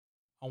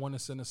I want to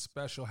send a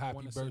special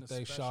happy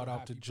birthday shout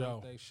out to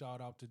Joe.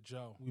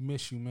 We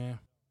miss you, man.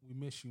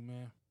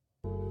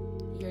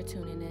 You're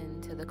tuning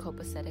in to the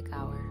Copacetic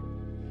Hour.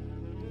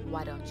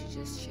 Why don't you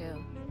just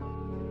chill?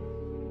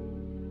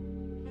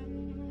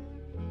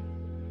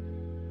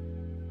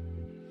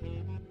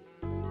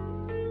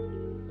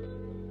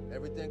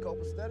 Everything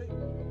copacetic?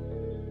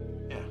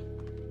 Yeah,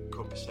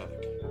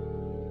 copacetic.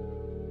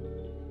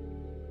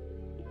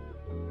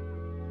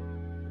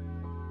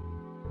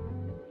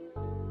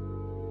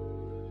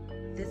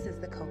 This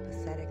is the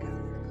Copacetic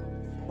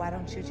Hour. Why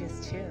don't you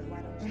just chill?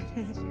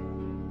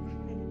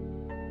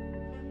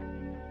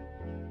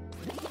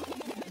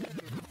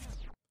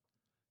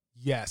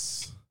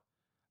 Yes,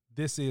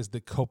 this is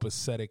the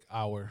Copacetic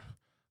Hour.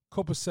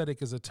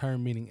 Copacetic is a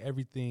term meaning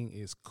everything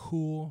is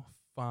cool,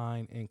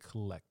 fine, and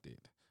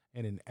collected,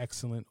 and in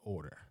excellent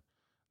order.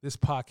 This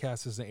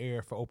podcast is an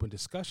area for open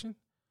discussion,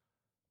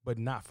 but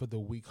not for the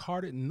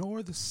weak-hearted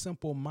nor the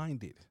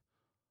simple-minded.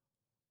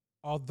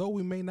 Although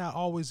we may not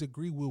always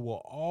agree, we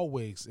will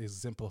always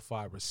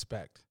exemplify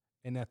respect.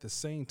 And at the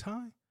same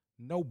time,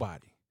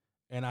 nobody,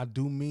 and I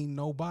do mean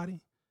nobody,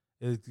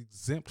 is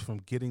exempt from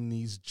getting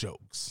these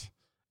jokes.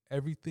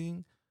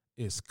 Everything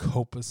is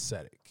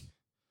copacetic.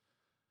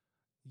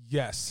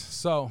 Yes,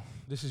 so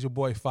this is your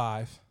boy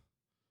 5.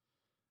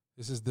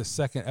 This is the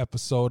second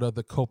episode of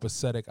the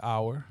Copacetic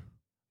Hour.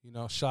 You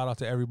know, shout out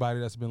to everybody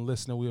that's been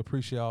listening. We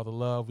appreciate all the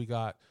love. We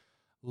got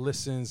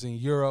listens in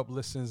Europe,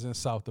 listens in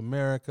South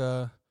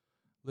America,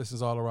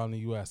 listens all around the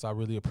U.S. I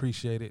really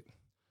appreciate it.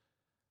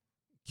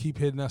 Keep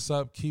hitting us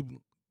up. Keep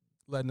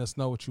letting us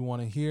know what you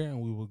want to hear,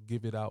 and we will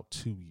give it out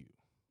to you.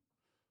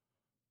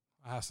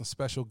 I have some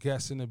special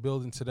guests in the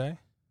building today.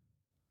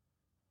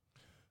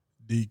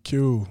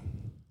 DQ.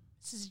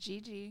 This is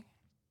Gigi.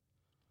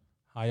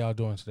 How y'all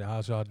doing today?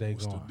 How's y'all day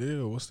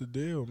going? What's the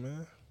deal,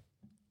 man?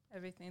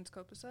 Everything's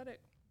copacetic.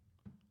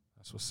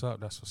 That's what's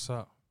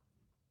up.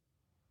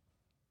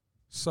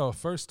 So,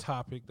 first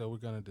topic that we're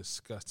going to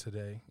discuss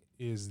today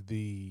is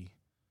the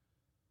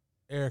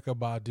Erykah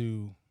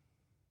Badu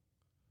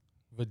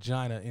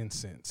Vagina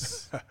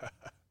Incense.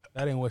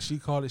 That ain't what she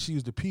called it. She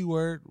used the P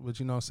word, but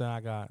you know what I'm saying?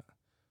 I got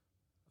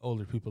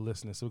older people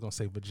listening, so we're going to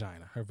say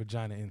vagina. Her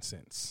Vagina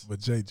Incense.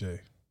 Vajayjay.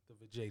 The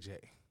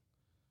Vajayjay.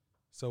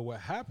 So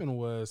what happened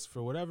was,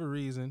 for whatever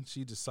reason,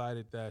 she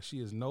decided that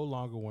she is no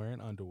longer wearing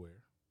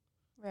underwear.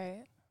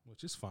 Right.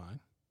 Which is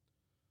fine.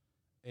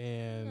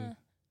 And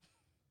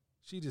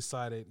she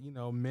decided, you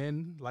know,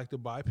 men like to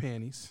buy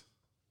panties.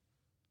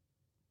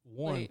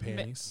 Worn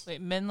panties.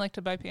 Men like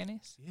to buy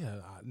panties?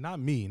 Yeah, not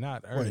me,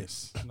 not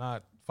Ernest,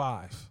 not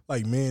 5.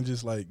 Like men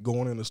just like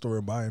going in the store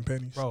and buying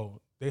panties? Bro,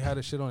 they had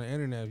a shit on the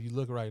internet. If you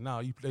look right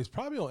now, it's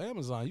probably on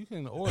Amazon. You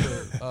can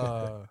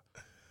order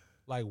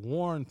like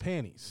worn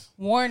panties.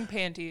 Worn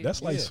panties.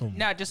 That's like some.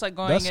 Not just like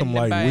going. That's some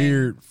like buying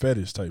weird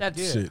fetish type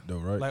shit though,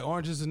 right? Like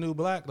Orange is the New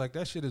Black. Like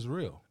that shit is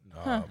real.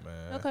 Nah,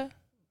 man. Okay.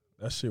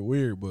 That shit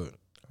weird, but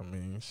I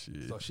mean,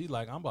 shit. So she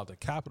like, I'm about to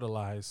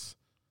capitalize,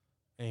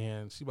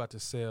 and she about to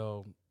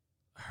sell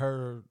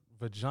her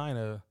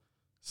vagina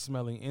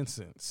smelling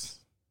incense.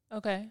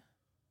 Okay.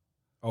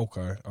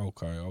 Okay. You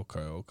know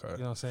what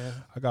I'm saying?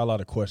 I got a lot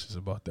of questions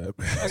about that.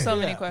 So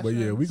many questions.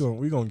 But yeah,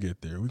 we gonna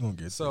get there.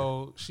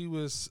 So she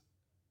was,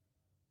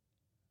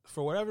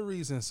 for whatever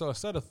reason, so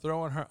instead of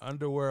throwing her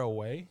underwear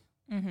away,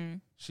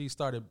 she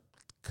started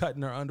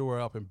cutting her underwear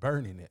up and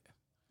burning it.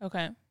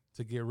 Okay.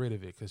 To get rid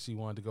of it, because she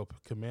wanted to go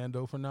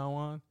commando from now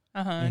on.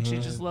 And she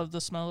just loved the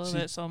smell of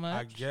it so much.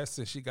 I guess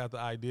that she got the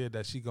idea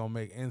that she gonna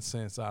make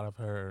incense out of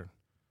her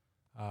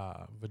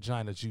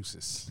vagina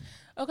juices.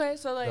 Okay,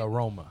 so like the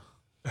aroma.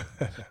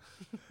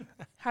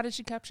 How did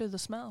she capture the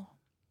smell?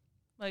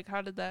 Like,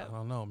 how did that? I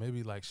don't know.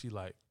 Maybe like she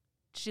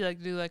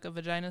do like a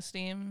vagina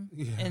steam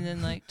and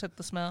then like took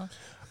the smell.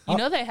 You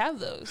know they have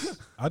those.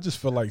 I just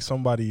feel like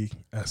somebody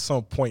at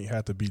some point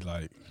had to be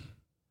like,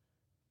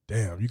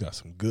 damn, you got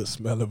some good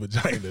smell of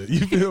vagina.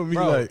 You feel me?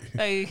 Bro, like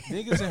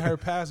niggas in her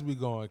past be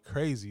going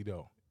crazy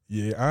though.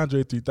 Yeah,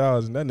 Andre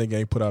 3000, that nigga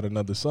ain't put out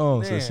another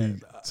song since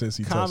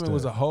he touched Common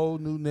was a whole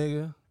new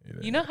nigga.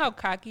 You know how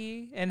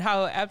cocky and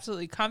how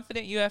absolutely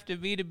confident you have to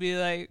be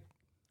like,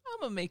 I'm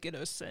gonna make it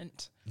a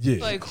scent.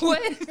 Yeah. Like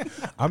what?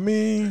 I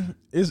mean,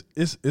 it's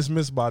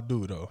Miss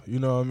Badu though. You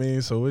know what I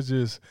mean? So it's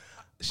just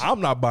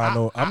I'm not buying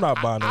no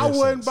I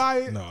wouldn't buy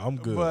it. No, I'm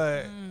good.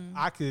 But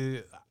I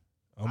could.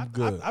 I'm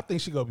good. I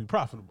think she gonna be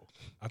profitable.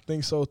 I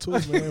think so too,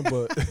 man.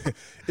 But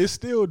it's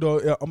still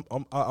though.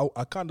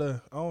 I kind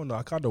of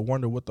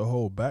wonder what the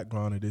whole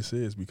background of this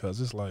is, because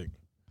it's like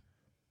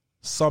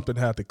something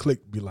had to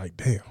click. Be like,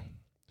 damn,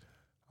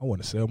 I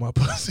want to sell my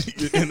pussy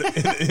in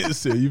the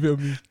instant. You feel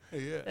me?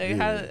 Yeah. Like,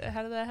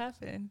 how did that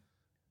happen?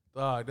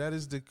 Dog, that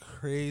is the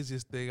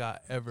craziest thing I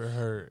ever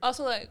heard.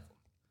 Also, like,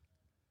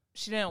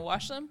 she didn't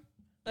wash them.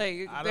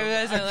 Like,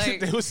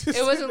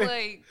 it wasn't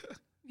like,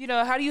 you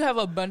know, how do you have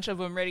a bunch of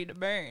them ready to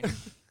burn?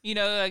 You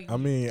know, like, I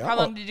mean, how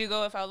long did you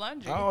go without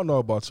laundry? I don't know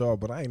about y'all,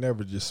 but I ain't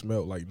never just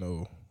smelled like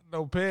no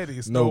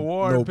panties, no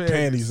warm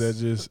panties that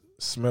just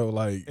smell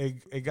like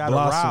it got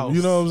blossom. aroused.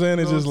 You know what I'm saying?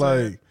 It's just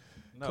like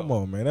No. Come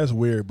on, man. That's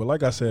weird. But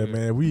like I said,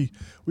 man, we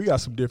got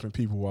some different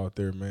people out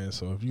there, man.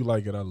 So if you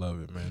like it, I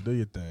love it, man. Do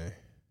your thing.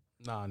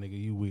 Nah,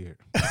 nigga, you weird.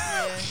 Yeah.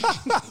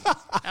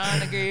 I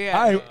don't agree.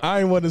 I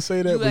ain't want to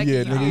say that, You but like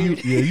yeah, you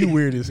nigga, you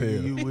weird as hell.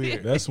 You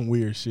weird. That's some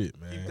weird shit,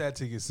 man. Keep that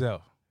to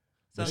yourself.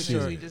 Some Make shit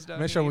sure- we just don't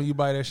Make sure need. when you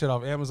buy that shit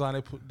off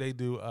Amazon, they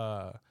do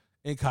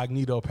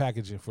incognito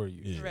packaging for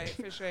you. Yeah. Right,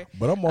 for sure.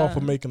 But I'm all for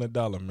making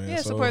 $1, man. Yeah,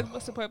 so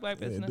support black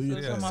yeah, do businesses. your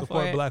I'm thing. all for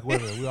Support it. black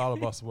women. We all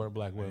about supporting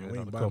black man, women. we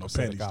on ain't the buying no Copacetic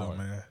panties though, Hour.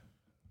 man.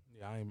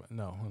 Yeah,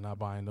 I'm not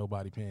buying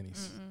nobody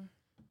panties.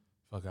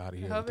 Fuck out of I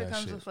here hope with it that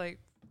comes shit. with like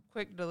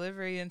quick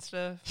delivery and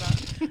stuff.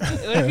 What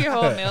if your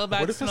whole mailbox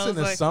What if it's smells in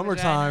the like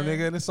summertime,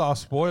 vagina? nigga, and it's all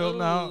spoiled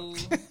now? Ooh,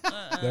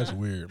 That's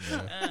weird,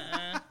 man.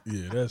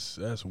 Yeah,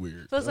 that's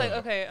weird. So it's like,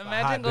 okay, hot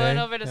imagine going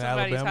day over to in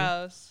somebody's Alabama.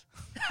 house.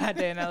 Hot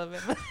day in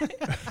Alabama.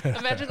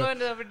 Imagine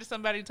going over to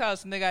somebody's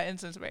house and they got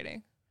incense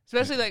burning.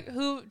 Especially like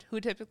who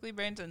typically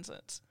burns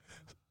incense?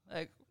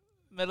 Like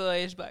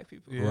middle-aged black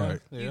people. Yeah, Right.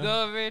 yeah. You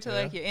go over to Yeah.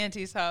 like your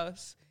auntie's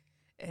house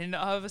and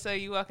all of a sudden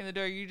you walk in the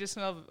door, you just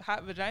smell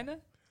hot vagina.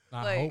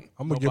 I like- hope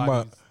I'm gonna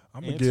nobody's get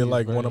aunties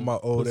like one of burning my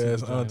old pussy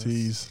ass vaginas.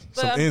 aunties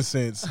But some I'm-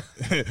 incense.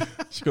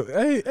 She goes,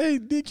 hey,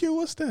 DQ,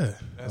 what's that?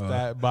 That's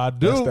that Badu.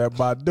 That's that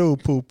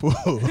Badu poo poo.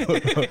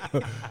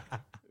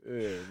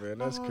 Yeah, man,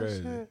 that's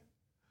crazy. Shit.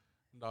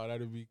 No,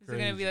 that'd be Is it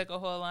crazy. gonna be like a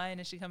whole line?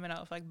 Is she coming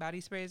out with like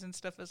body sprays and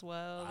stuff as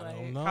well? I Like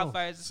don't know. how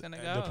far is this gonna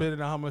go? Depending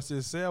on how much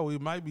they sell, we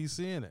might be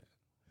seeing it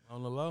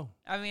on the low.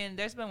 I mean,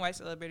 there's been white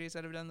celebrities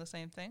that have done the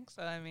same thing.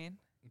 So I mean,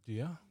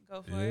 Yeah.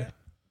 go for Yeah. it.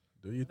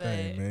 Do your But-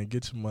 thing, man.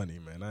 Get your money,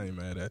 man. I ain't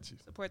mad at you.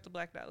 Support the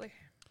Black Dollar.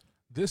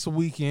 This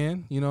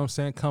weekend, you know what I'm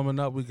saying, coming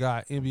up, we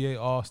got NBA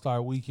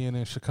All-Star Weekend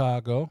in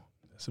Chicago.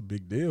 That's a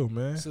big deal,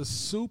 man. It's a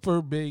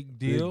super big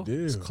deal.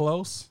 deal. It's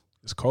close.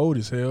 It's cold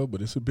as hell, but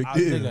it's a big I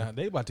deal. think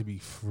they about to be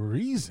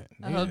freezing.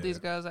 I hope these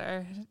girls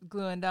are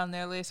gluing down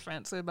their lace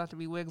fronts. They're about to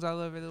be wigs all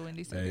over the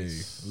Windy Hey,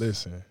 City.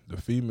 listen, the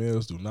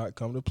females do not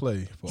come to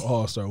play for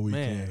All-Star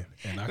Weekend.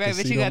 And I Right, can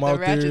but see you them got the out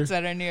there. ratchets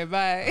that are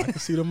nearby. I can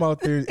see them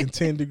out there in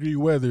 10-degree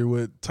weather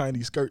with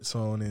tiny skirts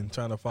on and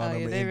trying to find Oh,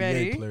 them yeah, an they NBA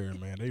ready? player,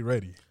 man. They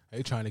ready.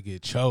 They trying to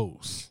get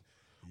chose.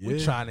 Yeah. We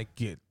trying to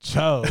get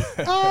chose.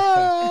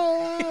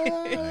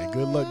 Hey,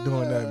 good luck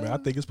doing that, man. I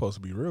think it's supposed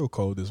to be real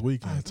cold this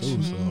weekend, too.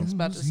 Mhm. It's So,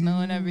 about to snow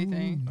and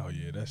everything. oh,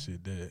 yeah, that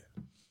shit dead.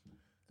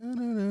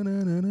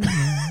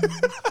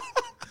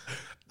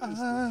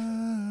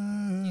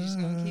 You just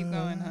gonna keep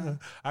going, huh?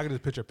 I can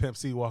just picture Pimp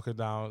C walking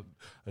down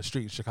a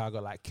street in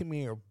Chicago like, come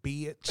here,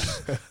 bitch.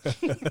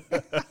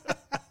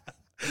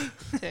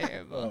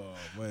 Terrible.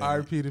 Oh, man.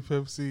 R.I.P. to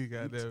Pimp C,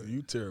 goddamn.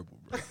 You terrible,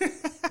 bro.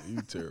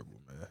 You terrible,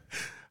 man.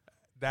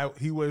 That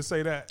he wouldn't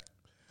say that.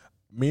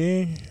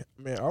 Man,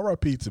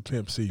 R.I.P. to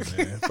Pimp C,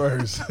 man,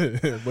 first.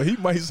 But he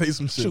might say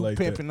some shit Shoot like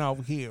that. pimping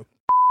over here.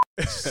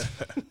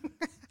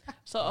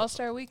 So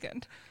All-Star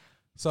Weekend.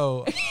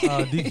 So,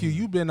 DQ,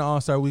 you've been to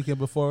All-Star Weekend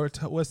before.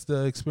 What's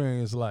the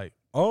experience like?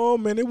 Oh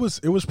man, it was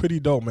pretty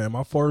dope, man.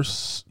 My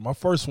first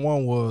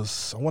one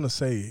was, I want to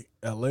say,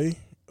 L.A.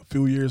 a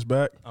few years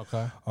back.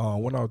 Okay.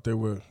 Went out there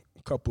with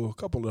a couple of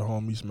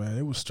homies, man.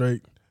 It was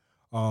straight.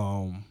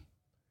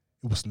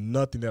 It was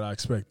nothing that I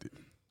expected.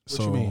 What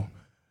you mean?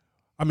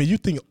 I mean, you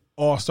think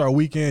All-Star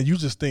Weekend, you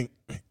just think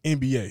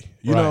NBA.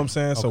 You know Right. what I'm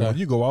saying? So Okay. when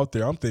you go out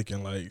there, I'm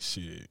thinking like,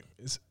 shit,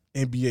 it's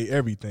NBA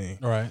everything.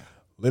 All right.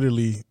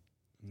 Literally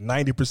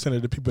 90%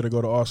 of the people that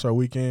go to All-Star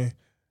Weekend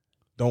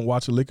don't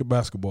watch a lick of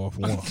basketball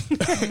for one. They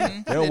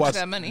don't They watch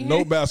got money.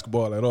 no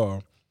basketball at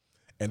all.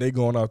 And they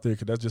going out there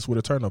because that's just where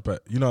the turn up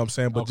at. You know what I'm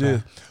saying? But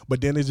Okay.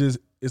 but then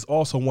it's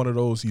also one of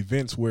those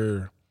events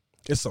where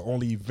it's the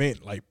only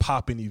event, like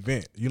popping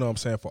event, you know what I'm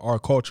saying, for our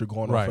culture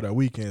going on Right. for that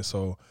weekend.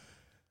 So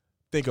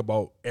think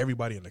about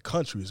everybody in the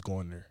country is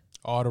going there.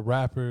 All the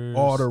rappers.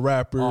 All the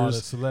rappers. All the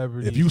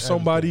celebrities. If you everything.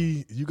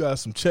 somebody, you got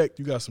some check,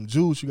 you got some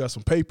juice, you got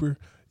some paper,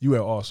 you at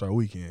All-Star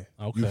Weekend.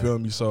 Okay. You feel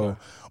me? So, Okay.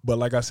 but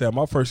like I said,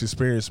 my first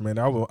experience, man,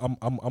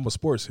 I'm a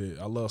sports head.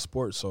 I love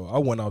sports, so I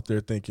went out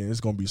there thinking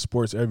it's gonna be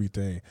sports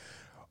everything.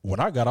 When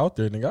I got out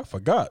there, nigga, I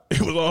forgot it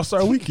was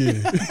All-Star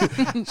Weekend.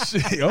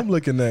 Shit, I'm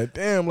looking at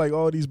damn, like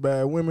all these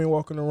bad women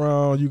walking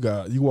around.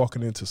 You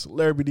walking into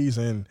celebrities,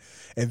 and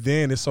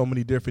then there's so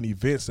many different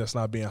events that's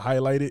not being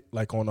highlighted,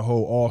 like on the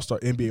whole All-Star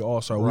NBA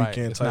All-Star Right.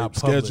 Weekend It's type not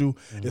public. schedule.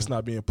 Mhm. It's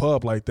not being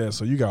pub like that.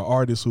 So you got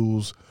artists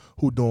who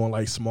doing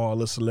like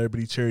smaller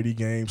celebrity charity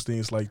games,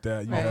 things like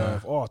that. You Right.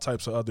 have all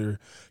types of other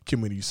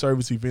community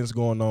service events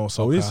going on.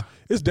 So Okay.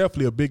 it's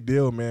definitely a big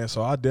deal, man.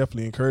 So I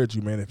definitely encourage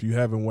you, man, if you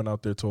haven't went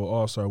out there to an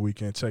All-Star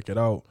Weekend, check it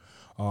out.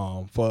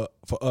 For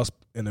us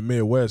in the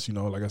Midwest, you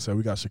know, like I said,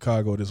 we got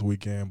Chicago this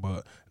weekend,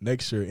 but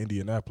next year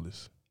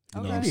Indianapolis.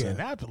 You know what I'm saying?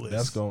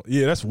 Indianapolis.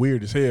 That's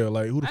weird as hell.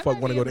 Like, who the I'm fuck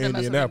not want to go to even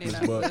messing with Indianapolis?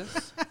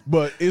 Indianapolis.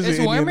 But is It's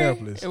it warmer.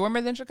 Indianapolis? It's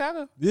warmer than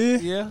Chicago. Yeah.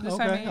 Yeah, This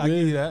time of okay. year. I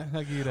give you that. I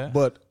give you that.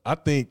 But I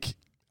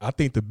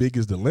think the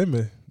biggest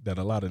dilemma that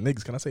a lot of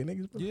niggas, can I say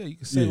niggas, bro? yeah, you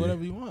can say Yeah.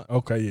 whatever you want.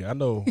 Okay, yeah, I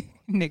know.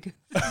 Nigga.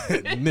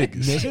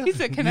 Niggas. He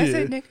said, can I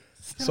say Yeah. nigga?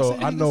 So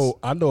I know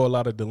a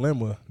lot of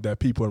dilemma that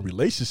people in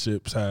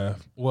relationships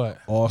have. What?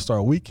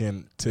 All-Star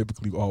Weekend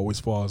typically always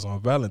falls on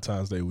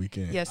Valentine's Day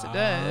weekend. Yes, it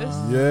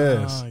does.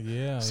 Yes.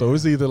 Yeah. So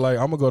it's either like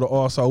I'm gonna go to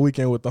All-Star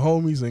Weekend with the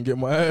homies and get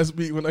my ass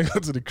beat when I go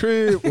to the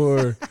crib,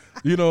 or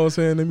you know what I'm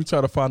saying, let me try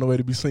to find a way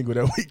to be single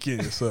that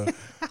weekend. So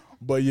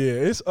but yeah,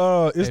 it's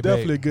Hey,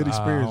 definitely a babe, good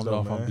experience I don't know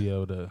though, if I'll man. be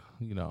able to,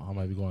 I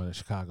might be going to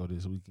Chicago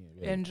this weekend.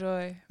 babe.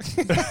 Enjoy.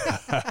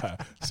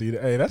 See,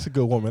 hey, that's a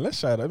good woman. Let's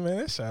shout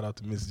out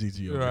to Miss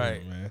Gigi over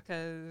Right. there, man.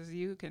 Because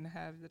you can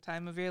have the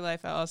time of your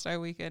life at All-Star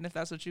Weekend if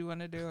that's what you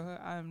want to do.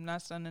 I'm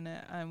not stunning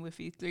it. I'm with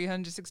you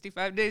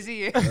 365 days a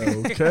year.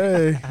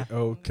 Okay.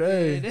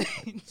 Good.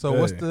 So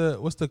Hey.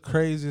 what's the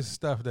craziest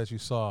stuff that you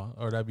saw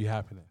or that be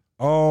happening?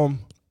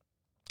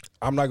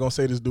 I'm not gonna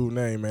say this dude's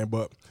name, man,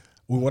 but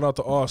we went out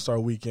to All-Star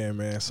Weekend,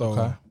 man. So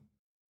Okay.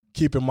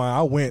 keep in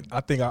mind,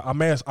 I think I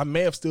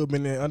may have still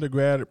been in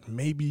undergrad,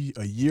 maybe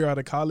a year out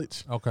of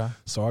college. Okay.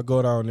 So I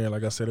go down there,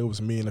 like I said, it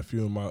was me and a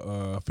few of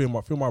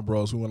my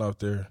bros. We went out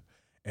there,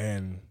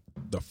 and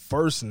the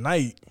first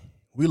night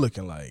we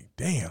looking like,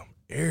 damn,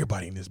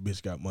 everybody in this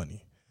bitch got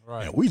money.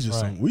 Right. And we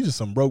just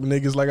some broke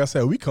niggas. Like I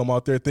said, we come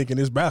out there thinking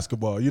it's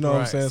basketball. You know what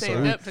I'm Right. saying?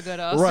 Saved we, up to go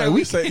to All-Star right, we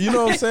Weekend. say, you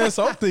know what I'm saying?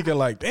 So I'm thinking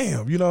like,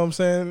 damn, you know what I'm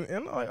saying?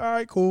 And I'm like, all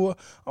right, cool.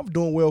 I'm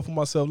doing well for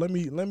myself. Let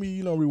me,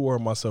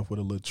 reward myself with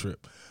a little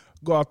trip.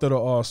 Go out there to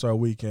All-Star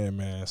Weekend,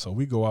 man. So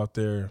we go out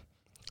there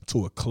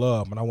to a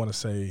club, and I want to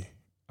say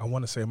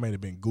it might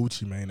have been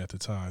Gucci Mane at the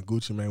time.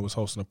 Gucci Mane was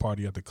hosting a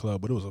party at the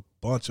club, but it was a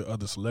bunch of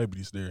other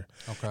celebrities there.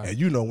 Okay.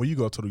 And when you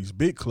go to these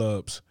big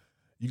clubs,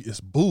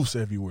 it's booths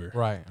everywhere.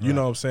 Right. You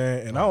know what I'm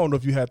saying? And I don't know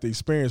if you had the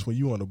experience when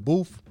you on the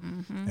booth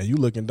and you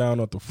looking down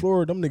at the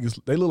floor, them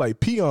niggas, they look like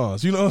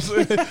peons. You know what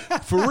I'm saying?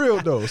 For real,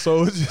 though.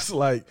 So it's just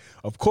like,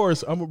 of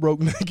course, I'm a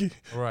broke nigga.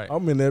 Right.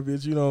 I'm in that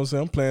bitch, you know what I'm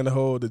saying? I'm playing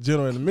the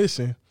general in the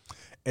mission.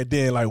 And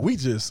then, like, we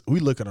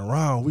looking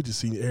around. We just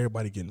see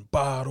everybody getting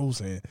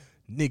bottles and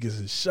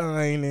niggas is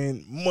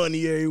shining,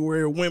 money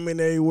everywhere, women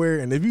everywhere.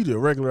 And if you the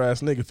regular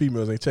ass nigga,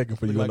 females ain't checking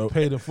for you. Like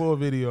pay the full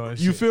video and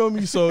shit. You feel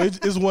me? So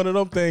it's one of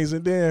them things.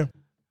 And then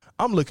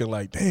I'm looking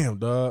like, damn,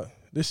 dog,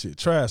 this shit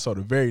trash. So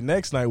the very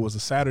next night was a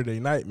Saturday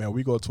night, man.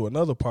 We go to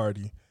another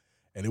party,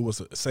 and it was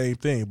the same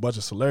thing, a bunch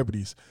of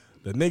celebrities.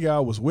 The nigga I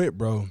was with,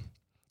 bro,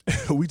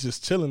 we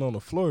just chilling on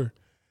the floor.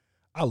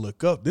 I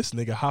look up, this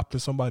nigga hopped in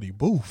somebody's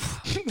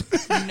booth.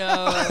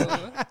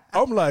 No.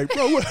 I'm like,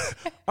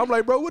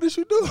 bro, what is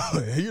you doing?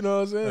 You know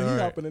what I'm saying? All He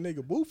right. hopping in the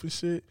nigga booth and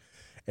shit.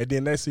 And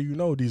then next thing you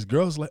know, these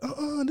girls like,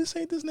 this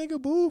ain't this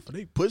nigga booth. And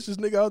they push this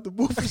nigga out the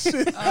booth and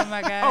shit. Oh,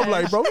 my God. I'm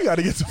like, bro, we got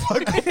to get the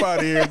fuck up out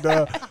of here,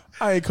 dog.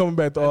 I ain't coming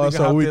back to Nigga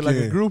All-Star hopped in Weekend. like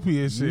a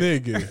groupie and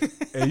shit.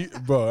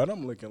 Nigga. And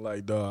I'm looking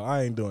like, dog,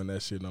 I ain't doing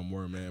that shit no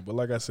more, man. But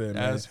like I said,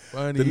 That's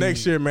man, funny. the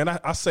next year, man,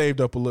 I saved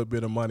up a little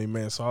bit of money,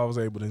 man, so I was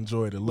able to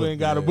enjoy it a little We ain't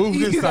got a bit. booth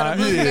this time.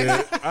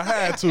 Yeah, I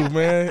had to,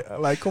 man.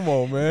 Like, come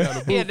on,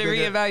 man. He had to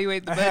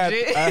reevaluate the I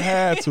budget.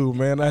 had to,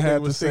 man. I had to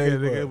was say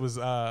thinking, nigga, it was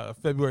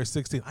February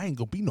 16th. I ain't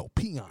gonna be no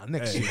peon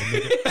next year,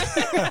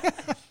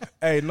 nigga.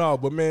 Hey, no,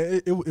 but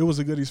man, it was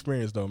a good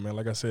experience though, man.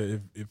 Like I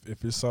said,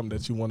 if it's something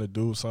that you want to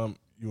do,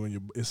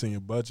 it's in your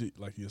budget.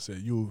 Like you said,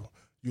 you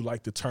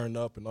like to turn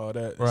up and all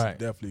that. It's Right.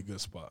 definitely a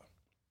good spot.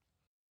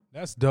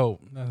 That's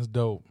dope. That's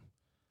dope.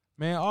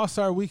 Man,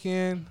 All-Star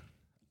Weekend,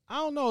 I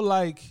don't know,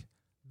 like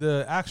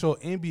the actual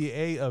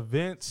NBA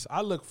events,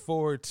 I look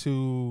forward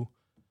to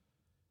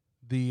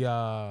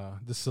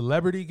the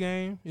celebrity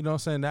game. You know what I'm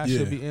saying? That Yeah.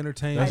 should be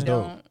entertaining. That's I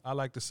dope. don't. I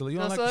like the celebrity. You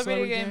The don't like the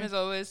celebrity celebrity game is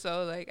always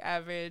so like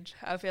average.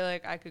 I feel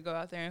like I could go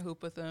out there and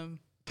hoop with them.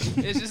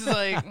 It's just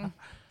like,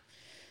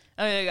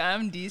 I mean, like,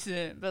 I'm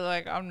decent, but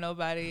like I'm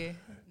nobody.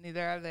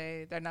 Neither are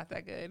they. They're not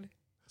that good.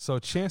 So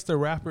Chance the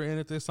Rapper in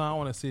it this time. I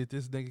want to see if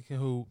this nigga can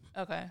hoop.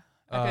 Okay.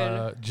 I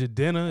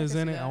Jadena is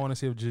could in see it. I that. want to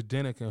see if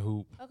Jadena can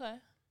hoop. Okay.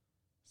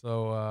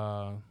 So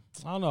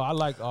I don't know. I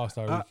like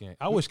All-Star Weekend.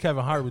 I wish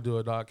Kevin Hart would do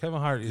it, dog. Kevin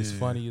Hart is Yeah.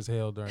 funny as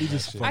hell during He that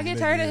just shit. funny. I get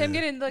tired of him nigga.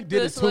 getting like did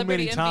the it too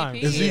celebrity many times.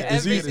 MVP. Is he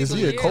every is single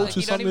he a year. coach Like, or he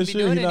don't something even this be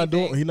year? doing He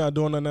anything. not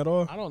doing nothing at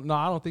all. I don't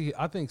know.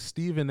 I think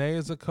Stephen A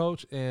is a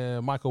coach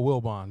and Michael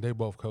Wilbon. They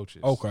both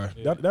coaches. Okay,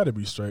 Yeah. that'd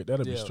be straight.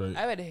 That'd be Yeah. straight.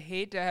 I would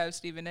hate to have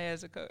Stephen A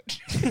as a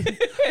coach.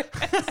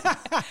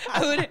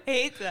 I would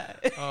hate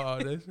that. Oh,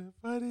 that's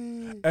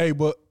funny. Hey,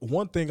 but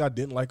one thing I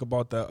didn't like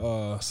about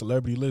that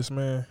celebrity list,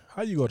 man,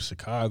 how you go to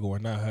Chicago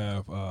and not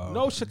have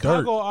No Chicago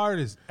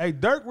artists. Hey,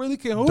 Dirk really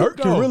can hoop. Dirk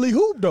can though. really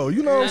hoop though.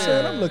 You know what I'm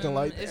saying? I'm looking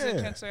like, Is damn.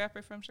 it Chance the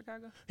Rapper from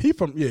Chicago? He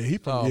Oh, my is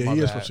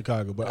bad. from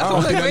Chicago, but I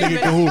don't think that Wait a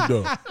nigga can hoop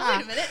though.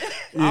 Wait a minute.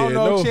 I don't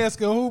know no, if Chance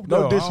can hoop. Though.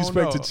 no I don't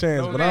disrespect to know.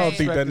 Chance, No but I don't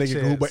think that disrespect nigga to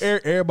can hoop. But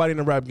Chance. everybody in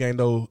the rap game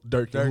though,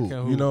 Dirk can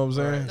hoop. You know what I'm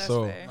saying? That's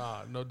So fair.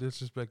 Nah, no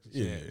disrespect to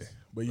yeah, Chance.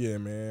 but yeah,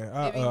 man,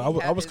 Maybe he I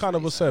have was his kind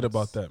of upset reasons.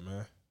 about that,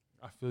 man.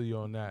 I feel you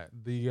on that.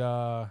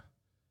 The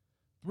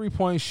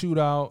 3-point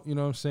shootout, you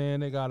know what I'm saying?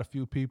 They got a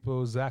few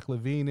people. Zach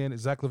LaVine in it.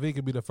 Zach LaVine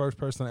could be the first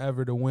person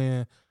ever to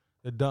win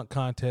the dunk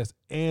contest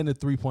and the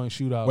 3-point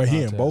shootout. Wait, he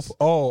in contest. both?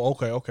 Oh,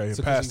 okay. So 'cause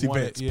Past he won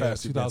events, it, yeah,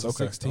 past events.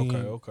 2016.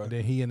 Okay. And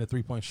then he in the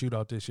 3-point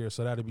shootout this year,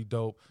 so that'd be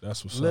dope.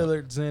 That's what's up.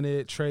 Lillard's in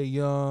it. Trey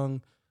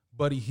Young,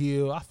 Buddy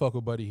Hield. I fuck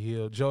with Buddy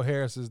Hield. Joe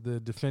Harris is the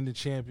defending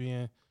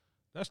champion.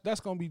 That's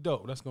gonna be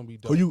dope. That's gonna be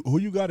dope. Who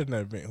you got in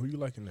that event? Who you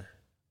like in there?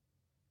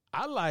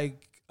 I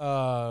like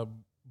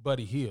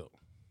Buddy Hield.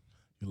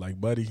 You like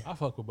Buddy? I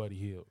fuck with Buddy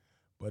Hield.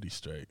 Buddy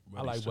straight.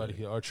 I like straight. Buddy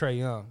Hield or Trey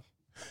Young.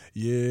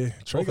 Yeah,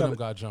 Trey Both of them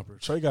got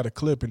jumpers. Trey got a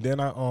clip, and then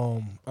I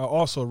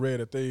also read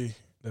that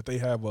they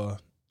have a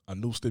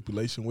new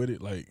stipulation with it.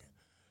 Like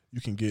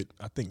you can get,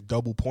 I think,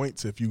 double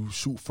points if you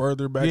shoot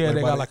further back. Yeah, like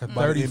they got like a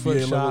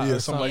 30-foot shot, yeah, or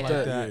something like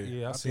that.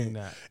 Yeah, I seen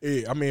that.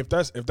 Yeah, I mean, if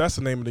that's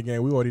the name of the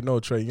game, we already know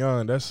Trey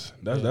Young. That's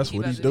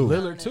what he do. do.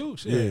 Lillard too.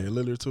 Shit. Yeah,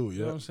 Lillard too. Yeah, You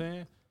know what I'm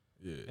saying?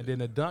 yeah. And then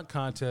the dunk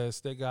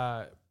contest, they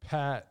got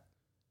Pat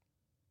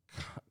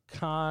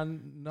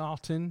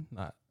Connaughton,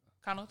 not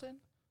Connaughton?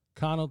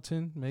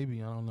 Connaughton,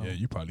 maybe, I don't know. Yeah,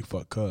 you probably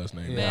fuck Cuz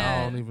name. Yeah, Man.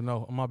 I don't even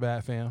know. My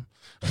bad, fam.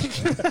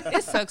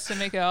 It sucks to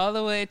make it all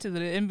the way to the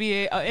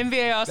NBA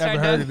All-Star Never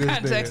heard of dunk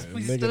this contest. nigga.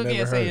 We Nigga still never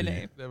can't say heard your of you.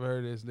 name. Never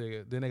heard of this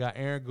nigga. Then they got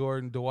Aaron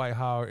Gordon, Dwight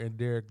Howard, and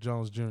Derrick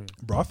Jones Jr.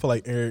 Bro, I feel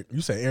like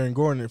you say Aaron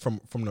Gordon from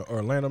the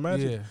Orlando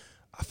Magic. Yeah.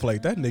 I feel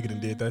like that nigga done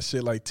did that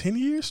shit like 10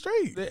 years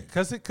straight.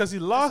 Because he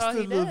lost all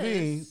to he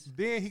Levine. does.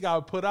 Then he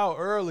got put out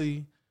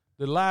early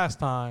the last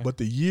time. But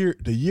the year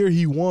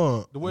he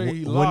won, The way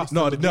he when- lost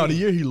no, to the Levine.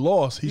 year he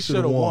lost, he should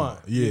have shoulda won. won.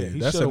 Yeah, Yeah, he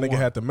that's that shoulda nigga won.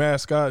 had the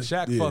mascot.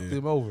 Shaq yeah. fucked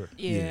him over.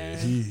 Yeah.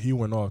 he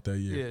went off that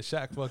year. Yeah,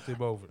 Shaq fucked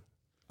him over.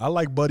 I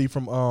like Buddy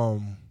from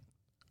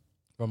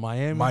From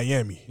Miami?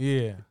 Miami.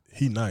 Yeah.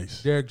 He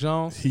nice. Derrick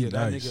Jones? He yeah,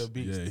 that nice. nigga a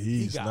beast. Yeah, He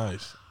he's got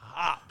nice.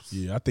 hops.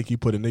 Yeah, I think he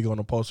put a nigga on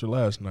the poster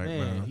last night,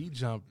 man. He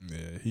jumped.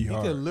 Yeah, He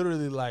hard. could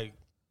literally like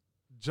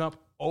jump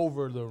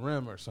over the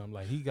rim or something.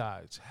 Like he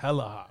got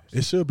hella hops.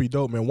 It should be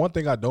dope, man. One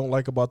thing I don't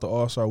like about the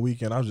All-Star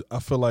Weekend, I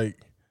feel like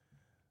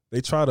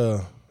they try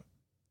to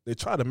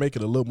make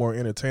it a little more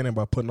entertaining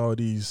by putting all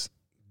these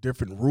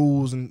different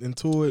rules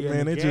into it, Yeah,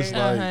 man. the It just game.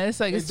 like It's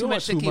like They it's too doing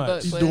much to too keep much.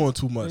 up he's with. doing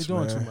too much, They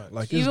doing man. too much.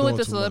 Like it's Even doing with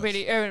the too much.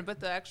 celebrity, but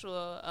the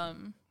actual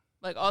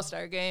like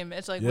All-Star game,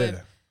 it's like Yeah.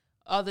 with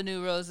all the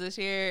new rules this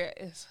year,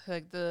 it's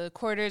like the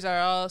quarters are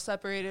all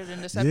separated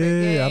into separate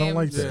Yeah, games. I don't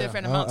like that.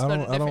 Different I amounts go to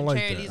don't different like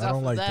that. charities I off don't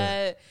of like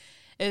that.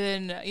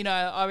 And then,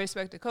 all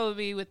respect to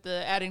Kobe with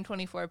the adding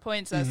 24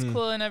 points. That's Mm-hmm.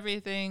 cool and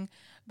everything.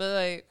 But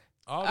like,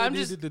 All they I'm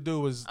needed just- to do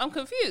was I'm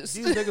confused.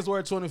 these niggas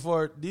were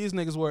 24, these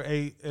niggas were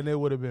 8, and it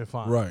would have been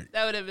fine. Right.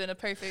 That would have been a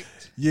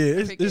perfect. Yeah,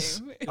 perfect it's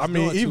game. I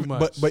mean, doing too even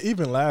much. but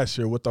even last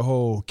year with the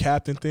whole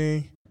captain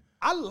thing,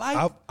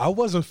 I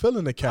wasn't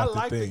feeling the captain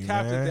I like thing, the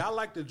captain man. thing. I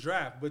like the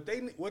draft. But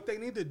what they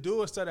need to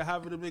do instead of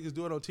having them niggas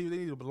do it on TV, they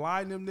need to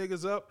line them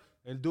niggas up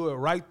and do it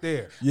right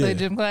there. Yeah, Like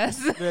gym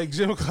class. Like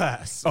gym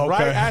class. Okay.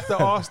 Right at the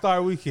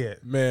All-Star weekend.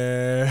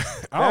 man.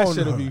 I That don't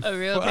should know. be A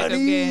real pickup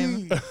funny.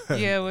 game.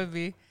 Yeah, it would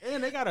be.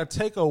 And they gotta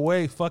take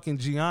away fucking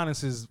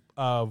Giannis's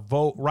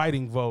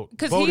voting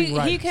Because voting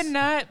rights. he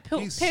cannot He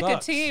pick a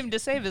sucks. team to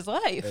save his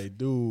life. Hey,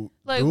 dude,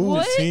 Like, dude's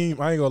what? team.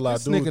 I ain't gonna lie,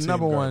 This dude's nigga team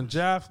number one garbage.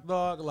 draft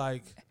dog.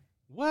 Like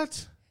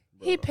what?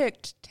 He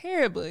picked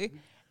terribly.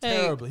 Like,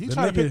 Terribly. He the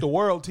tried to nigga- pick the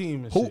world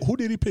team. And shit. Who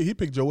did he pick? He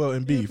picked Joel He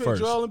Embiid picked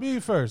first. Joel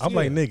Embiid first. I'm yeah.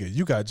 like, nigga,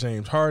 you got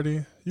James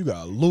Harden, you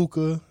got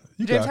Luka,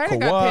 you James got Harden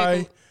got Kawhi,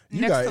 picked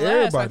you next got to last,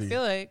 everybody. I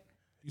feel like.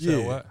 You said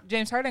yeah. what?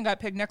 James Harden got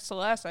picked next to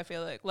last, I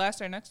feel like.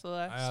 Last or next to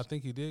last. I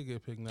think he did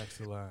get picked next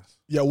to last.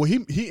 Yeah, well,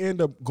 he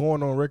ended up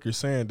going on record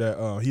saying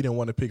that he didn't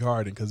want to pick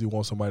Harden because he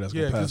wants somebody that's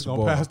Yeah, gonna because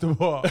pass he's the gonna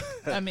ball. pass the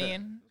ball. I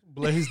mean,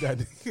 Blaze that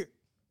nigga.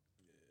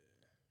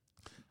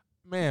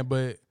 Man,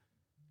 but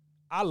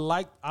I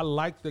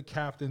like the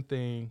captain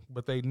thing,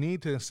 but they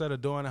need to, instead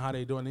of doing it how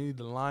they doing, they need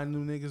to line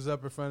new niggas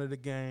up in front of the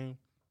game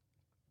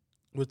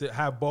with it,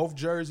 have both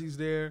jerseys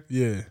there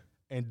Yeah,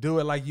 and do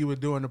it like you would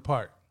do in the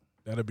park.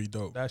 that'd be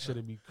dope. That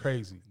should be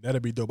crazy.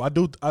 That'd be dope. I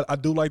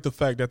do like the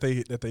fact that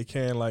they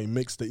can like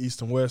mix the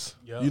East and West.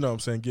 Yep. You know what I'm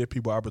saying? Give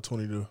people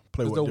opportunity to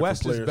play 'Cause with the different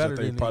West is players better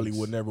that they than the probably East.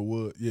 would never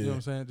would. Yeah, You know what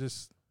I'm saying?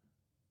 Just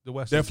the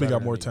West definitely is got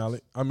better more than the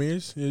talent. I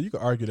mean, you can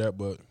argue that,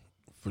 but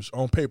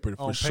on paper,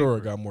 On sure,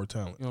 paper. got more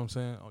talent. You know what I'm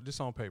saying?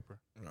 Just on paper.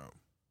 No.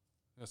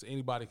 That's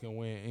anybody can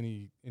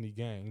win any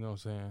game, you know what I'm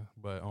saying?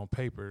 But on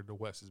paper, the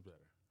West is better.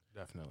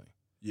 Definitely.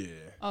 Yeah,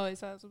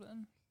 always has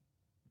been.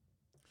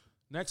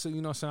 Next thing,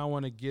 you know what I'm saying, I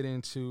want to get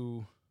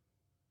into,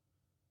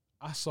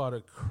 I saw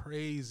the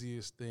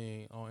craziest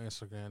thing on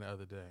Instagram the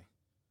other day.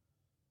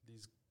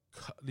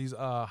 These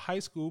high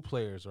school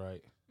players,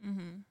 right?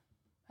 Mm-hmm.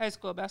 High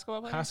school basketball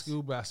players? High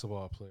school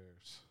basketball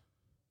players.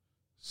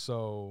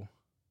 So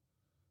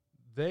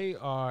they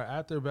are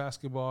at their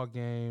basketball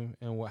game,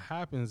 and what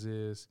happens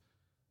is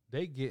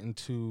they get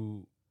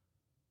into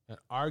an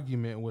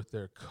argument with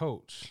their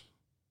coach.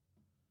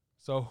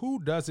 So who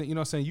doesn't, you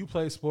know what I'm saying, you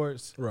play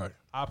sports, right.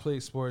 I play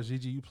sports,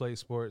 Gigi, you play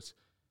sports.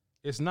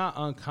 It's not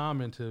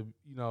uncommon to,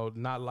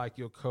 not like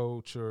your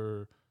coach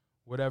or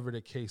whatever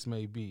the case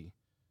may be.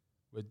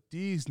 But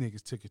these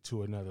niggas took it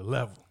to another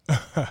level.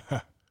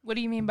 What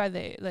do you mean by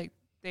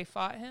they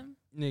fought him?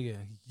 Nigga,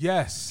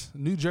 yes.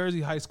 New Jersey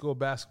high school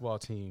basketball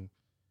team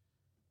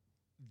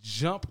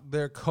jumped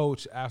their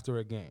coach after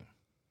a game.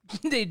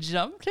 They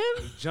jumped him?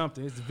 They jumped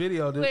him. It's the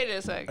video. Wait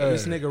a second.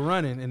 This nigga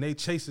running and they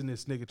chasing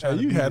this nigga trying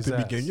to you beat had his to be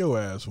ass. getting your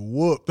ass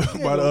whooped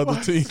by the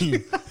other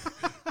team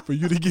for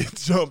you to get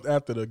jumped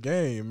after the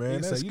game, man. He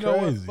That's said, you crazy.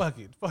 know what? Fuck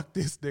it. Fuck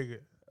this nigga.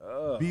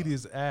 Beat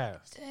his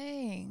ass.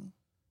 Dang.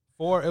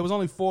 It was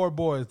only 4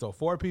 boys though.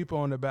 4 people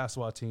on the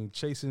basketball team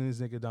chasing this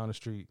nigga down the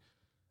street.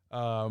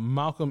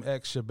 Malcolm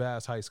X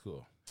Shabazz High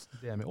School.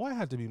 Damn it! Why it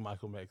have to be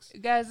Malcolm X?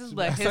 Guys, this is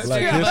Black History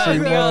Black Month. History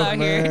Y'all Month, out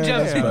here man.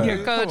 jumping That's your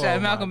right. coach Come at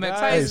on, Malcolm my X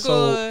guy. High Hey,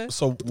 School.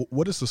 so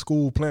what is the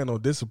school plan on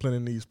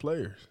disciplining these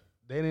players?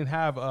 They didn't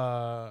have.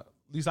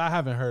 At least I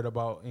haven't heard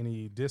about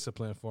any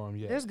discipline for him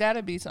yet. There's got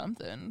to be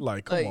something.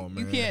 Like, come on,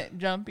 You man. can't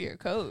jump your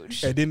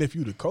coach. And then if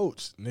you the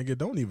coach, nigga,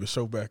 don't even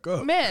show back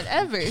up. Man,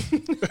 ever.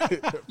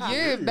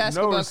 Your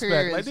basketball respect.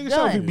 career Like, is nigga,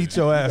 show me done. beat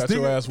your ass. You got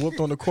your nigga. ass whooped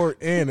on the court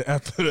and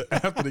after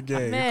the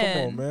game. Man.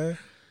 Come on, man.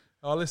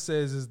 All it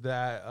says is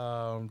that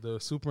the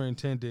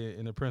superintendent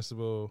and the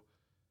principal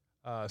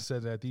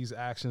said that these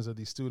actions of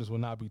these students will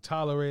not be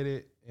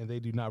tolerated, and they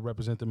do not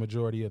represent the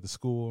majority of the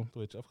school.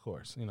 Which, of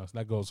course,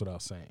 that goes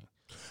without saying.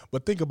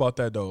 But think about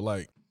that though,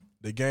 like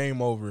the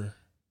game over,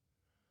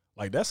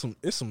 like it's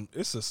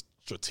a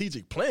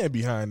strategic plan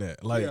behind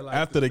that. Like, Yeah, like,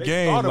 after the they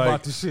game, thought like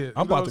about the shit. I'm You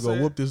know about what to go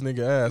I'm whoop this nigga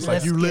ass. Like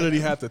Let's you get literally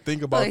it. have to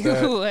think about Like,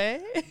 that.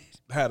 what?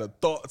 Had the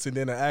thoughts and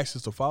then the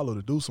actions to follow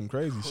to do some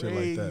crazy shit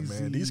like that,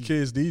 man. These Crazy.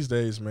 kids these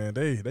days, man,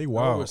 they No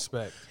wild.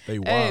 respect. They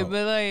wild. Hey,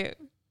 but like,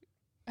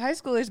 high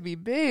schoolers be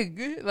big.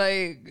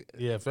 Like,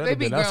 Yeah, if They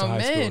be that's some grown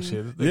high school men.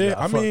 shit. They Yeah, got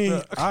I fucked mean,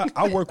 up.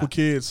 I work with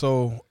kids,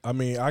 so I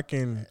mean, I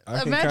can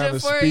kind imagine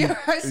of 4 of speak. your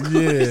high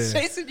schoolers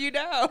Yeah, chasing you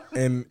down.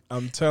 and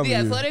I'm telling The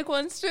you, athletic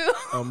ones too.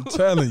 I'm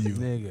telling you,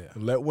 Nigga.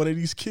 let one of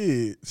these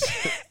kids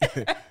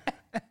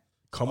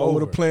come over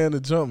to plan to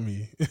jump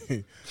me.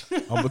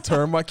 I'm gonna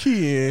turn my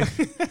key in,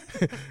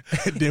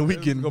 and then we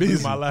getting Gonna be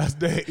busy. my last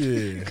day.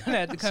 Yeah. Gonna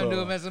have to come to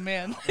So- him as a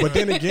man. But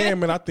then again,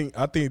 man, I think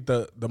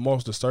the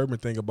most disturbing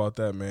thing about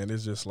that, man,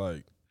 is just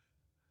like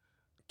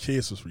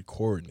kids was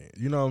recording it.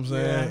 You know what I'm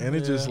saying? Yeah, and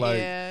it's just yeah. like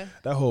Yeah.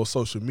 that whole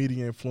social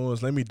media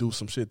influence. Let me do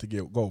some shit to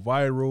go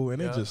viral,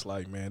 and Yeah. it's just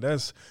like, man,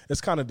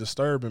 it's kind of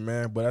disturbing,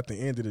 man. But at the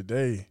end of the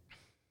day,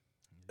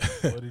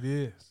 What it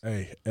is.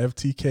 hey,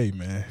 FTK,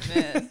 man.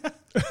 Man,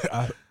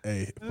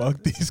 Hey,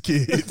 fuck these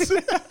kids.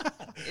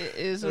 it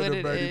is what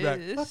it Bernie back.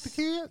 is. Fuck the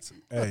kids.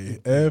 Hey,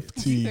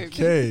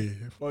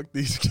 FTK, fuck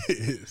these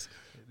kids.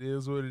 It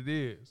is what it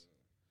is.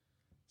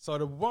 So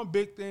the one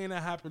big thing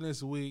that happened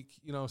this week,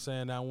 you know what I'm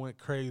saying, that went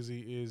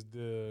crazy is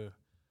the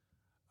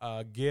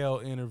Gayle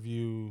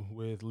interview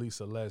with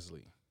Lisa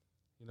Leslie.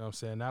 You know what I'm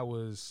saying?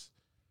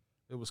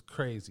 It was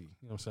crazy.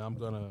 You know what I'm saying? I'm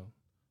going to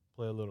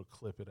play a little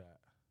clip of that.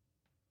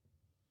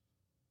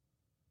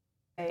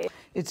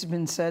 It's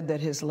been said that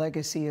his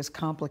legacy is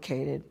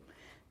complicated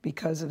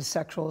because of a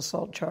sexual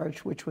assault charge,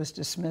 which was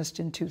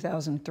dismissed in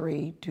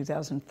 2003,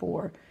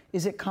 2004.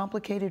 Is it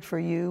complicated for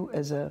you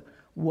as a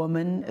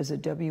woman, as a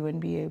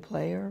WNBA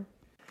player?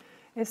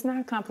 It's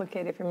not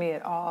complicated for me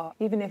at all.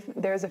 Even if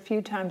there's a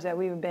few times that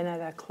we've been at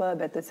a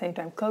club at the same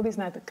time. Kobe's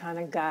not the kind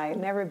of guy,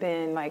 never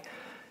been like,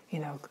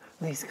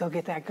 Lisa, go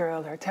get that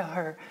girl or tell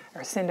her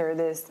or send her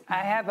this. I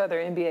have other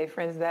NBA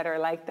friends that are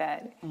like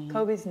that.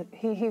 Kobe's,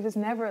 he was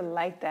never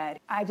like that.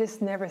 I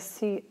just never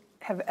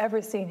have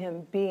ever seen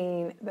him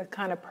being the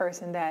kind of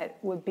person that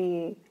would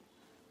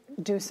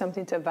do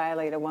something to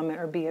violate a woman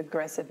or be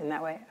aggressive in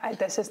that way.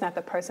 That's just not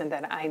the person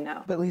that I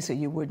know. But Lisa,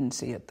 you wouldn't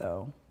see it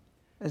though.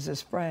 As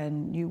his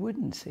friend, you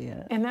wouldn't see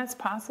it. And that's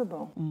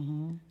possible.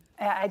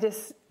 I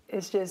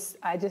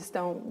just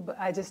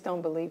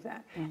don't believe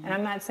that. And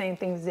I'm not saying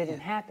things didn't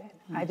happen.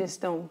 I just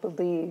don't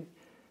believe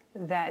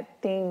that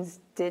things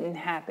didn't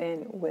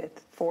happen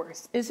with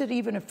force. Is it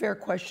even a fair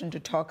question to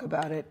talk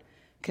about it,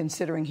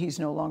 considering he's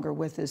no longer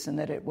with us and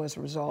that it was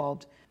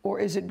resolved? Or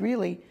is it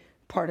really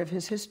part of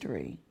his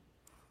history?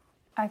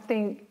 I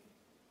think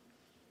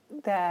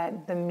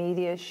that the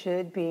media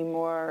should be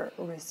more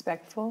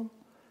respectful.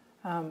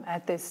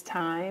 At this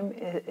time,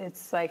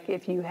 it's like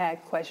if you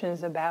had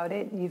questions about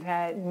it, you've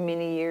had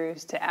many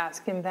years to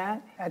ask him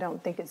that. I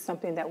don't think it's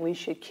something that we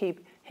should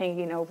keep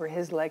hanging over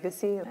his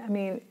legacy. I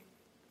mean,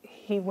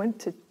 it went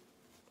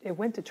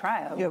to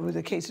trial. Yeah, well,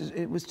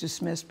 it was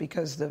dismissed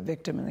because the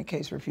victim in the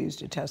case refused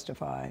to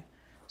testify,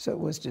 so it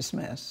was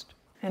dismissed.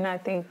 And I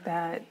think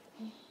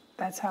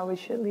that's how we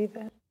should leave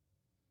it.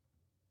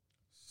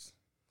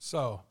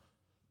 So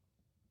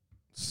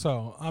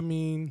I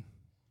mean,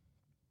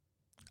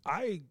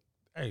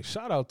 hey,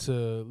 shout out to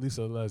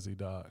Lisa Leslie,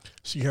 dog.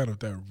 She handled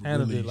that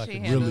Handled really, it like She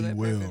a handled really it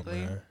well, perfectly.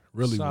 man.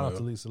 Really Shout well. out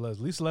to Lisa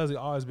Leslie. Lisa Leslie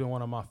always been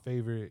one of my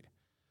favorite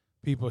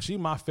people. She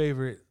my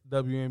favorite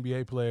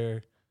WNBA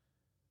player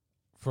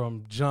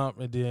from Jump,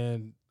 and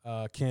then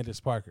Candace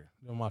Parker.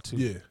 They're my two.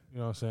 Yeah. You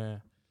know what I'm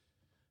saying?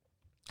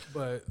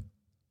 But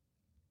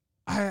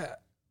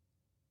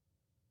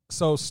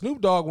so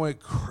Snoop Dogg went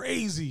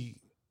crazy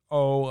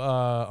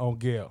on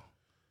Gayle.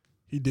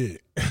 He did.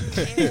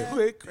 He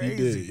went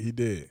crazy. He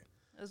did. It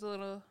was a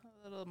little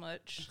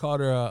much. Called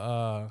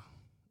her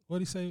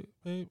what'd he say,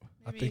 babe?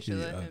 Maybe think you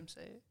should he, let him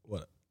say it.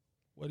 What?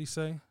 What'd he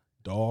say?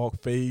 dog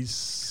face,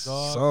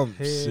 some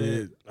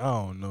shit. I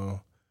don't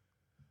know.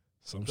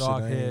 Some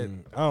Dog shit.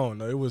 head. I don't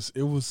know. It was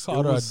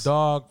Called her a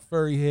dog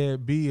furry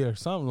head bee or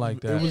something like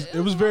that.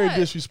 It was very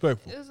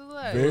disrespectful. It was a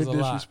lot. Very It was a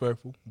lot.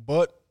 disrespectful.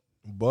 But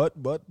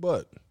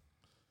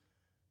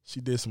she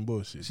did some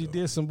bullshit. She though.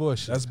 did some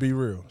bullshit. Let's be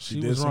real.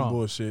 She did was some wrong.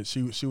 bullshit.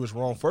 She was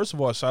wrong. First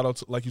of all, shout out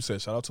to, like you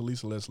said, shout out to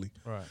Lisa Leslie.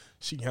 Right.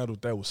 She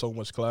handled that with so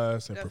much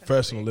class and Definitely.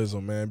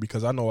 professionalism, man.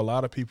 Because I know a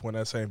lot of people in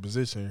that same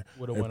position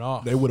Would've went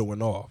off. They would have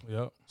went off.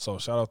 Yep. So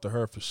shout out to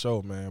her for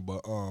sure, man.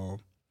 But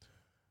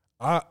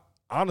I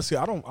honestly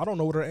I don't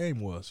know what her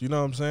aim was. You know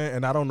what I'm saying?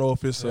 And I don't know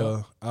if it's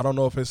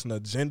an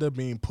agenda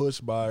being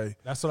pushed by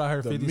That's what I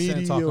heard the 50 Cent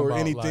media talking or about.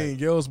 anything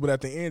Like, else. But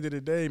at the end of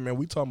the day, man,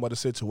 we talking about a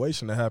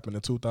situation that happened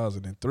in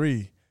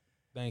 2003.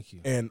 thank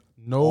you. And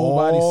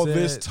Nobody all said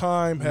this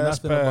time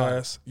has nothing about it.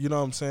 passed. You know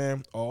what I'm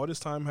saying? All this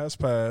time has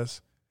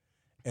passed,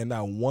 and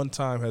not one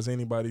time has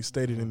anybody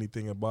stated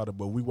anything about it.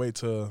 But we wait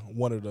till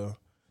one of the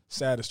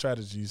saddest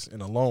tragedies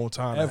in a long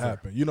time to Ever.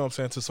 happen. You know what I'm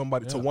saying? To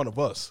somebody, to Yeah. one of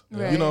us.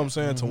 Right. You know what I'm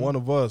saying? To one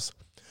of us.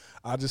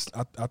 I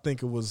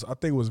think it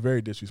was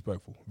very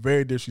disrespectful.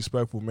 Very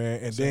disrespectful, man.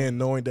 And then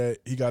knowing that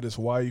he got his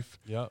wife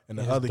Yep. and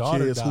the His other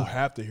daughter kids who died.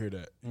 have to hear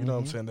that. You know what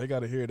I'm saying? They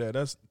got to hear that.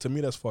 That's, to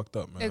me, that's fucked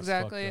up, man.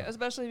 Exactly, fucked up.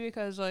 especially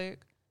because like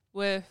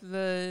with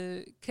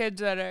the kids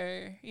that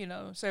are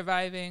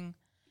surviving,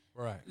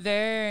 Right.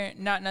 they're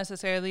not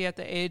necessarily at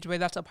the age where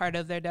that's a part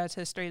of their dad's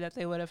history that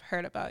they would have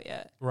heard about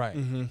yet. Right.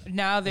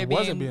 Now they're It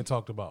wasn't being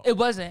talked about. It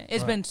wasn't.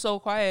 It's Right. been so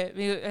quiet.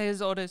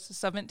 His oldest is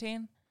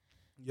 17,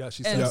 Yeah,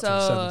 she and said.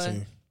 so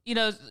 17.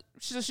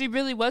 she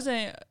really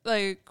wasn't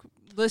like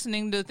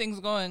listening to things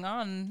going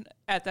on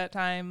at that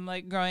time,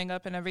 like growing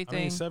up and I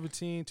everything. mean,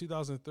 17,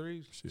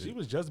 2003, she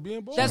was just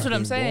being born. That's what I'm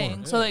being saying.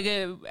 born. So like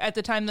at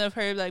the time of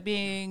her like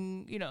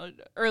being,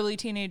 early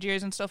teenage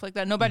years and stuff like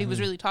that, nobody was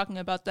really talking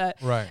about that.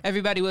 Right.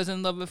 Everybody was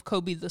in love with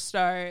Kobe the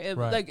star.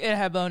 Right. It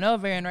had blown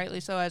over, and rightly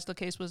so, as the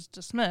case was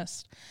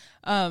dismissed.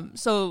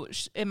 So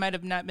it might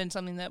have not been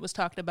something that was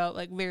talked about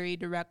like very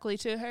directly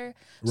to her.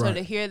 So Right.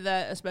 to hear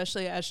that,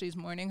 especially as she's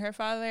mourning her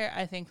father,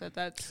 I think that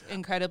that's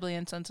incredibly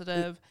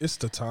insensitive. It's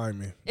the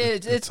timing.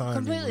 It's The timing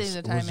completely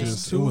the timing. It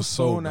Too was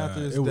so soon bad.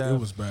 after his It death.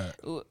 was bad.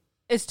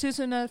 It's too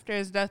soon after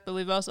his death, but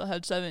we've also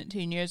had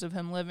 17 years of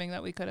him living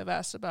that we could have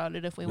asked about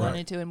it if we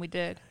wanted to, and we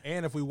did.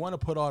 And if we want to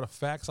put all the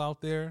facts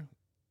out there,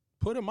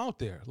 put them out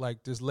there.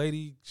 Like this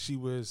lady, she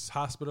was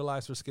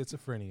hospitalized for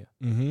schizophrenia.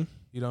 Mm-hmm.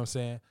 You know what I'm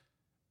saying?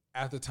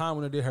 At the time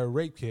when they did her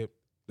rape kit,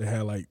 They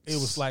had like it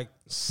was like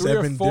 3 or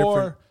seven 4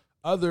 different.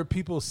 other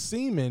people's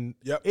semen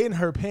Yep. in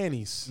her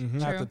panties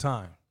at True. the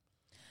time.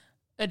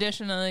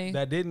 Additionally,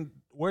 That didn't,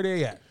 where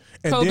they at?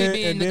 And Kobe then-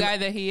 being and the then- guy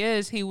that he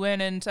is, he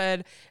went and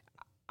said,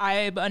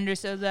 I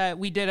understood that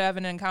we did have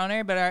an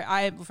encounter,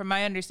 but from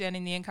my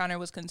understanding, the encounter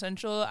was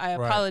consensual. I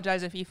Right.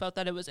 apologize if you felt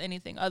that it was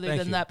anything other Thank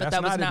than you. that, but That's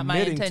that was not my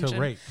admitting to intention.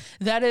 rape.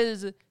 That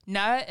is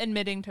not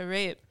admitting to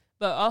rape,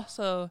 but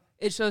also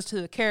it shows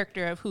to the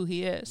character of who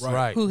he is,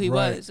 Right. who he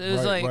Right, was. It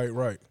was right.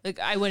 like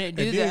I wouldn't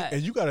do And then, that.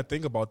 and you got to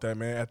think about that,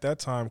 man. At that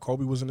time,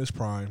 Kobe was in his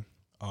prime.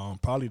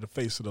 Probably the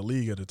face of the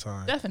league at the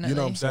time. Definitely. You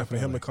know what I'm saying? For him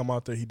Definitely. to come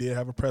out there, he did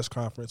have a press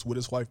conference with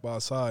his wife by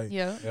his side.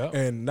 Yeah. Yep.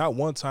 And not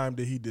one time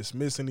did he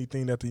dismiss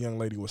anything that the young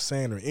lady was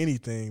saying or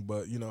anything,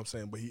 but you know what I'm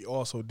saying? But he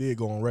also did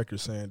go on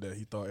record saying that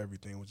he thought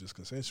everything was just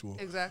consensual.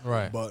 Exactly.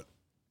 Right. But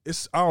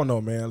I don't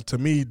know, man. To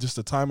me, just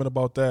the timing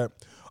about that.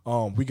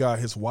 We got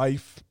his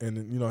wife and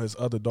his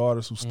other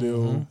daughters who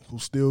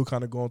still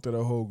kind of going through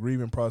the whole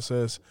grieving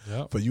process.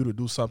 Yep. For you to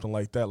do something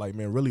like that, like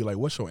man, really, like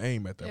what's your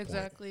aim at that point?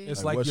 Exactly. It's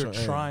Like, like what's you're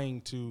your aim?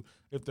 trying to,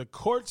 if the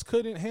courts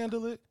couldn't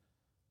handle it,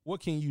 what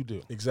can you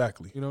do?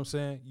 Exactly. You know what I'm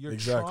saying? You're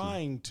Exactly.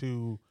 trying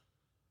to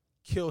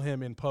kill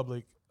him in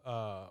public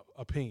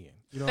opinion.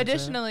 You know what I'm saying?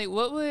 Additionally,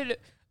 what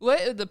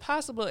would the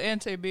possible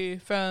answer be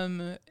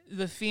from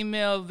the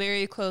female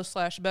very close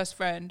 / best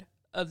friend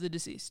of the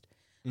deceased?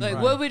 Like,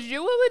 Right. what would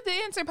the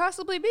answer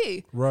possibly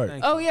be? Right.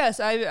 Thank Oh yes,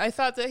 I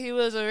thought that he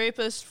was a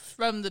rapist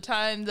from the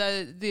time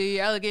that the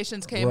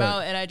allegations came Right.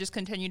 out, and I just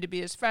continued to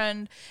be his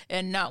friend.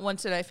 And not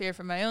once did I fear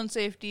for my own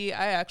safety.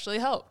 I actually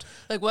helped.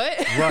 Like what?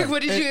 Right.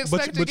 What did you And-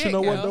 expect to but get? you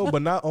know what girl? though?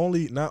 But not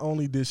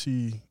only did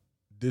she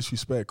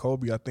disrespect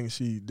Kobe, I think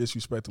she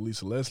disrespected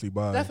Lisa Leslie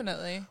by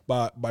Definitely.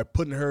 by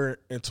putting her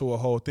into a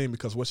whole thing,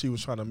 because what she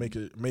was trying to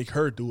make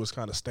her do was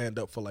kind of stand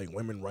up for like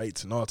women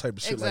rights and all type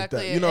of shit Exactly.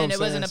 like that. You know and what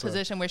I'm it wasn't saying? a So-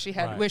 position where she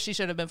Right. where she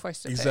should have been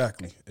forced to pick.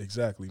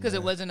 Exactly. Because it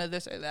man. wasn't a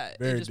this or that.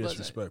 Very it just wasn't.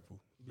 disrespectful.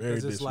 Very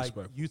Because it's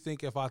disrespectful. like, you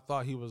think if I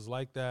thought he was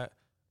like that,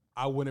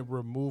 I wouldn't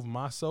remove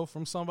myself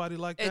from somebody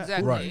like that?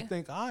 Exactly. Who do you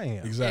think I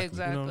am?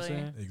 Exactly. You know what I'm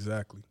saying?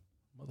 Exactly.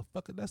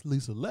 Motherfucker, that's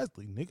Lisa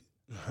Leslie,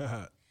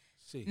 nigga.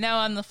 Shit. Now,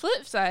 on the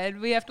flip side,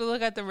 we have to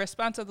look at the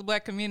response that the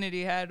black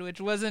community had,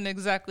 which wasn't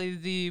exactly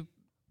the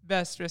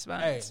best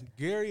response. Hey,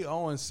 Gary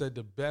Owens said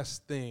the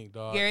best thing,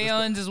 dog. Gary It's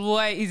Owens is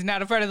white. He's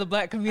not a part of the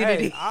black the-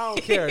 community. Hey, I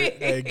don't care.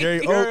 Hey, Gary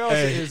Gary Owens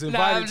hey, is I'm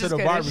invited to just the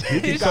kidding. barbecue.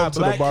 He can got come to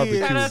the black barbecue,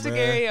 kids. Shout out to man.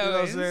 Gary You know what I'm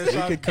Owens. saying? he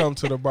So could come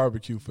to the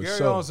barbecue for Gary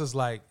sure. Owens is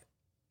like,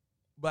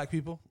 black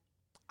people.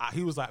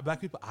 He was like,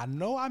 black people, I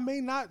know I may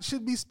not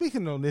should be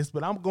speaking on this,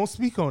 but I'm gonna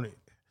speak on it.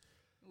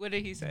 What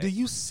did he say? Do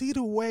you see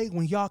the way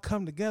when y'all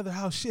come together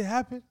how shit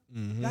happen?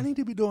 Y'all need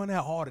to be doing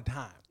that all the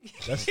time.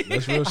 That's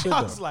real shit, though.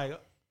 I was like,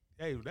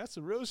 hey, that's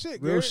some real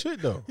shit, Real Garrett.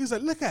 shit, though. He's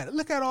like, look at it.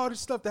 Look at all the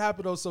stuff that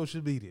happened on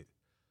social media.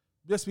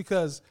 Just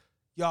because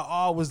y'all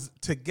all was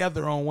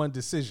together on one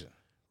decision.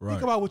 Right.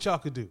 Think about what y'all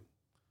could do.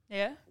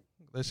 Yeah.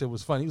 That shit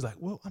was funny. He was like,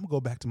 well, I'm going to go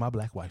back to my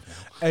black wife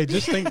now. Hey,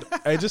 just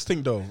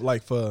think though,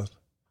 like for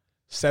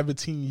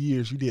 17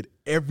 years, you did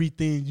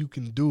everything you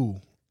can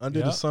do under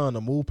the sun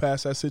to move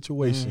past that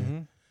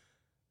situation.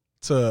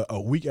 To a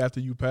week after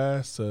you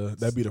pass,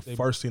 that'd be the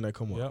first thing that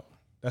come up.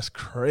 That's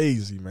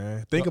crazy,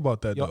 man. Think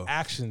about that, your though.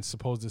 actions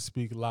supposed to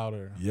speak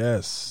louder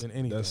Yes. than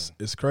anything.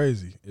 It's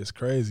crazy. It's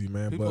crazy,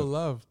 man. People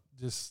love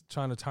just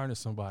trying to tarnish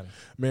somebody.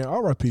 Man,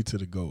 RIP to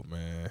the GOAT,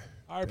 man.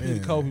 RIP to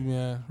Kobe,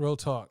 man. Real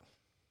talk.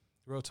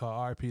 Real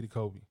talk. RIP to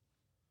Kobe.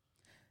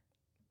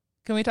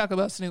 Can we talk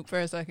about Snoop for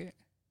a second?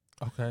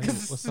 Okay.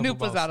 Because Snoop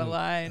was out of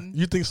line.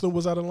 You think Snoop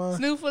was out of line?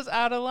 Snoop was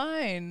out of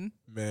line.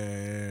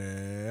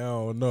 Man, I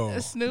don't know.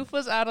 Snoop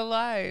was out of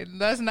line.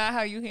 That's not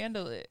how you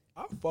handle it.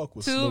 I fuck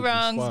with Two Snoop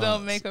wrongs response.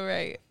 don't make a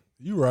right.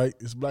 You right.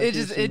 It's Black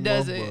History It Month,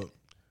 doesn't. but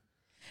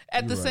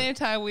At the You're same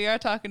time, we are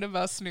talking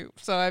about Snoop.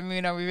 So, I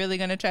mean, are we really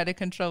going to try to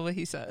control what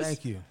he says?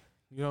 Thank you.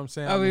 You know what I'm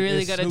saying? Are we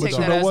really it's going to Snoop take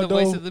Dogg. that as what, the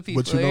voice though? of the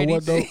people? But you or know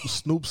what, though? anything?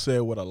 Snoop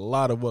said what a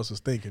lot of us was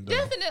thinking, though.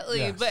 Definitely.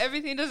 Yes. But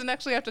everything doesn't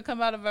actually have to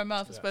come out of our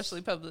mouth,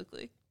 especially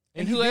publicly.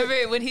 And he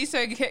whoever, when he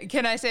said,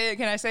 can I say it?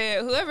 Can I say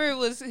it? Whoever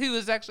who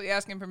was actually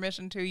asking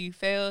permission to, you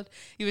failed.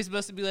 You were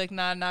supposed to be like,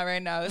 nah, not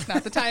right now. It's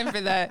not the time for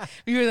that.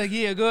 You were like,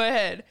 yeah, go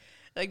ahead.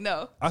 Like,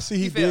 no. I see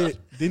he failed.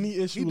 did. Didn't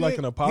he issue He like did-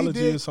 an he apology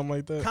did or something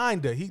like that?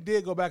 Kinda. He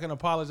did go back and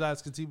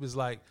apologize because he was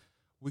like,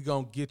 "We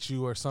gonna get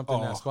you" or something.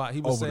 Oh, that spot.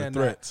 He was over the saying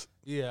threats.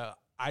 that. Yeah.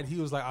 He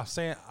was like,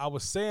 I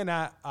was saying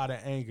that out of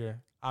anger.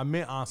 I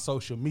meant on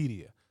social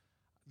media.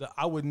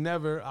 I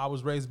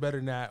was raised better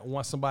than that.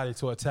 Want somebody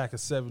to attack a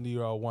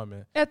 70-year-old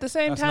woman. At the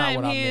same That's not time,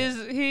 what I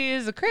he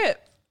is a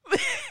Crip.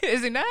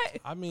 Is he not?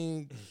 I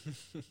mean,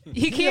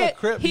 He a can't.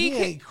 Crip. He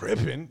can't- ain't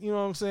cripping. You know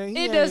what I'm saying?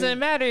 He It ain't- doesn't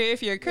matter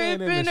if you're ain't in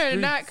the cripping or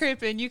not streets.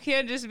 cripping. You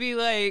can't just be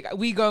like,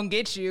 we gonna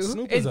get you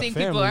Snoop is and a think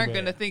people family aren't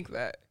man. gonna think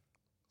that.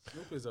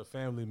 Snoop is a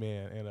family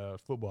man and a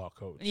football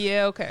coach.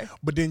 Yeah, okay.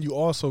 But then you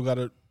also got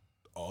to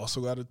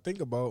think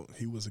about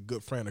he was a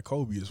good friend of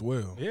Kobe as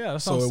well. Yeah,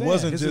 that's so what I'm it saying.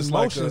 wasn't His just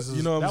like emotions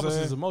you know what that I'm was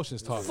saying. his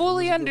emotions talking.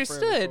 Fully He was a good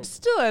friend of understood. Kobe.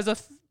 Still, as a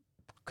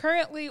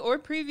currently or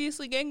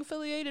previously gang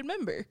affiliated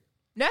member,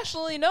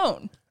 nationally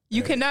known.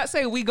 You cannot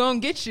say we gonna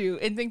get you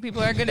and think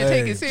people aren't gonna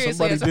take it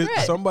seriously as a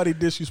threat. Somebody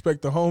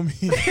disrespect the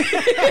homie.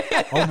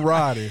 I'm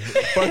riding. What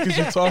the fuck is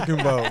you talking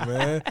about,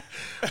 man?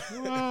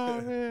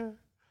 Oh, man.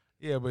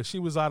 Yeah, but she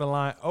was out of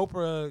line.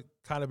 Oprah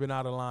kind of been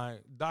out of line.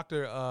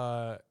 Dr.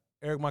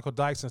 Eric Michael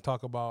Dyson's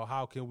talk about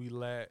how can we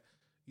let,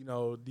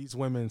 these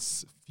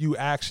women's few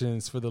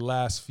actions for the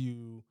last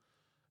few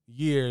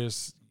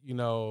years,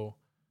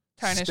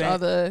 Tarnish stand- all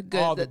the good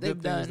all the that they've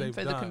good things done they've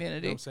for done, the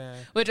community. You know what I'm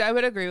saying? Which I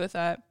would agree with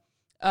that.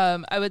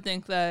 I would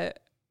think that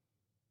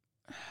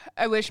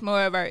I wish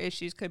more of our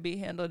issues could be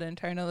handled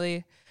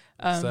internally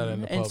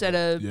instead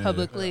of Yeah.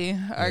 publicly.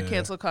 Our Yeah.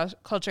 cancel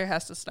culture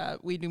has to stop.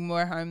 We do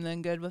more harm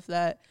than good with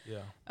that.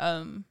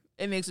 Yeah.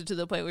 It makes it to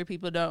the point where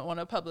people don't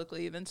want to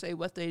publicly even say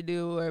what they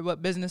do or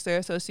what business they're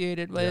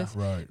associated with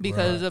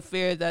because of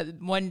fear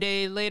that one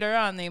day later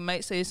on they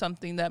might say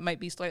something that might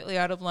be slightly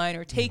out of line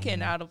or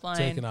taken out of line.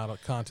 Taken out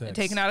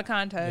of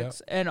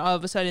context. And all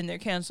of a sudden they're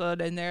canceled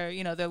and their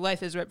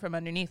life is ripped from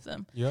underneath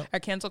them. Yep. Our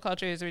cancel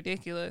culture is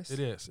ridiculous. It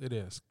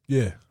is.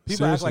 Yeah.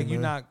 People act like Seriously, you're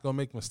man. not going to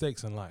make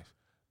mistakes in life.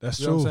 That's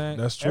You know true. what I'm saying?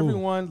 That's true.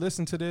 Everyone,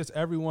 listen to this.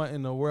 Everyone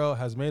in the world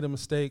has made a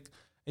mistake,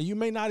 and you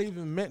may not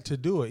even meant to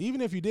do it. Even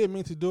if you did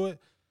mean to do it,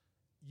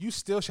 you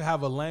still should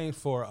have a lane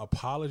for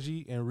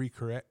apology and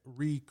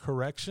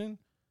recorrection,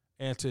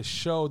 and to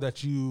show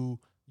that you've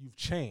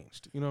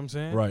changed. You know what I'm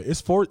saying? Right.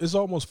 It's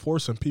almost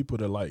forcing people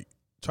to like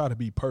try to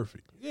be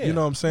perfect. Yeah. You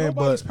know what I'm saying?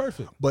 Nobody's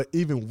perfect. But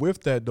even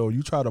with that though,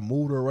 you try to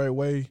move the right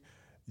way,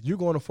 you're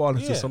going to fall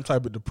into Yeah. some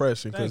type of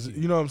depression because Thank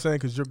you. you know what I'm saying?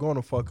 Because you're going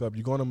to fuck up,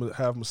 you're going to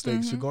have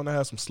mistakes, Mm-hmm. you're going to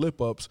have some slip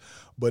ups.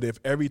 But if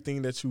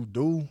everything that you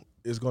do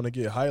is going to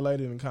get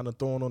highlighted and kind of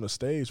thrown on the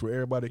stage where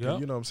everybody can, Yep.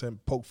 you know what I'm saying,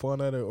 poke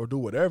fun at it or do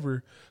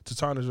whatever to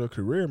tarnish your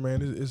career,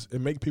 man, it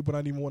make people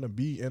not even want to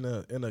be in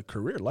a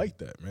career like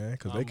that, man,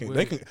 because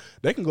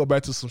they can go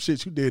back to some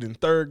shit you did in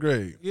third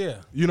grade.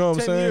 Yeah. You know what I'm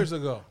 10 saying? years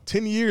ago.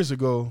 10 years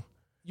ago,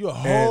 You're a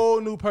whole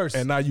new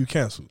person. and now you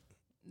canceled.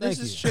 This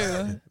Thank is you.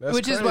 true. That's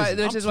which is why crazy.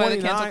 the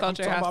 29, cancel I'm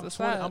culture talking has about to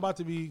 20 stop. I'm about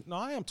to be, no,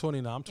 I am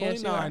 29. I'm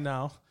Yes, you are. 29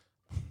 now.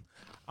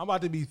 I'm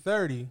about to be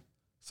 30.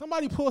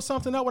 Somebody pulled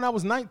something up when I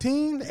was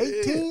 19,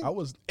 18. I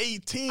was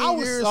 18 I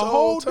was years a old.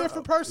 whole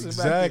different person back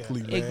then.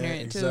 Exactly, man.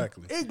 Ignorant, too.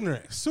 Exactly.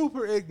 Ignorant,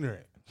 super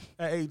ignorant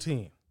at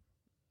 18.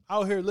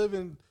 Out here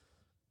living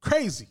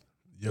crazy.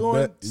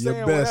 Your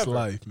saying best whatever.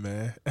 life,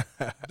 man.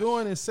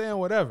 Doing and saying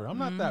whatever. I'm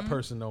not that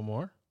person no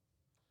more.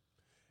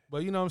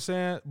 But you know what I'm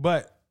saying?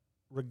 But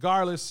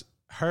regardless,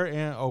 her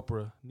and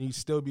Oprah need to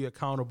still be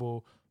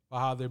accountable for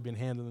how they've been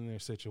handling their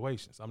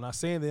situations. I'm not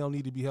saying they don't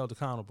need to be held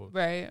accountable.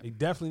 Right. They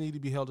definitely need to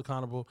be held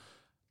accountable.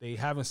 They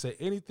haven't said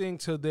anything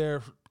to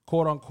their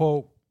quote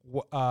unquote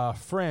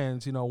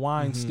friends, you know,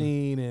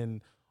 Weinstein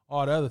and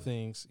all the other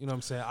things. You know what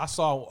I'm saying? I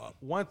saw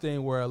one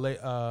thing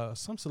where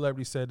some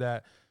celebrity said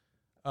that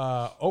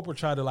Oprah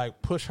tried to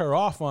like push her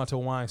off onto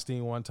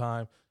Weinstein one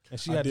time, and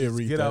she had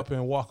to get up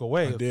and walk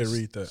away. I did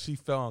read that. She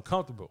felt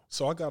uncomfortable.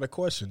 So I got a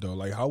question though.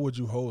 Like, how would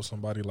you hold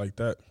somebody like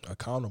that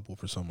accountable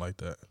for something like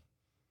that?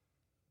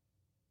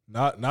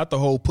 Not the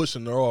whole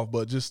pushing her off,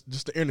 but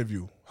just the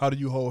interview. How do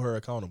you hold her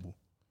accountable?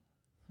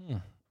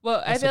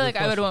 Well, I feel like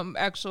I would want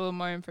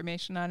more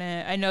information on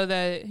it. I know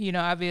that, you know,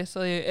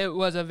 obviously it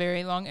was a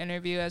very long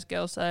interview, as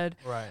Gayle said.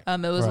 Right. It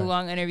was a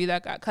long interview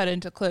that got cut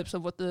into clips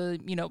of what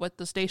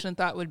the station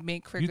thought would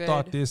make for good. You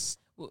thought this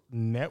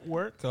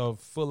network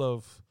full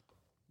of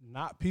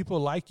not people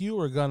like you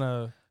are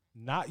gonna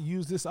not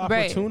use this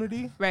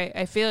opportunity? Right.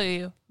 I feel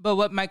you. But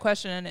what my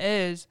question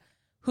is,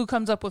 who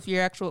comes up with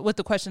with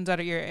the questions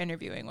that you're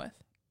interviewing with?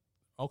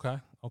 Okay.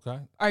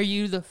 Are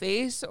you the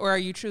face or are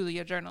you truly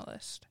a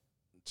journalist?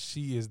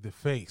 She is the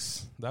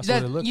face. That's what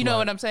it looks like. You know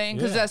what I'm saying?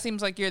 Because that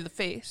seems like you're the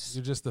face.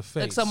 You're just the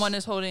face. Like someone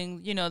is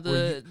holding, you know,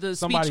 the speech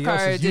somebody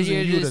cards. Else is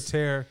using you to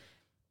tear.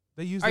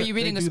 They use. Are you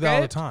reading a script?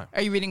 All the time.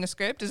 Are you reading a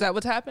script? Is that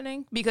what's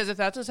happening? Because if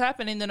that's what's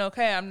happening, then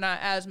okay, I'm not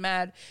as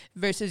mad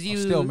versus you.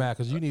 I'm still mad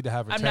because you need to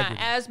have integrity. I'm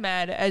not as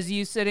mad as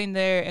you sitting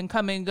there and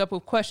coming up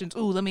with questions.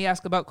 Ooh, let me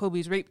ask about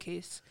Kobe's rape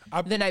case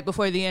the night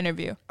before the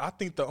interview. I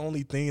think the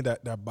only thing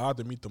that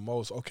bothered me the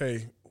most,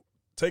 okay,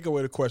 take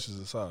away the questions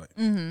aside.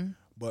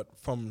 But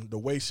from the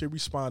way she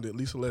responded,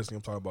 Lisa Leslie,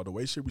 I'm talking about, the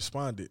way she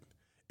responded,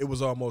 it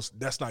was almost,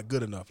 that's not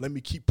good enough. Let me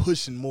keep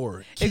pushing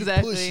more. Keep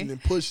pushing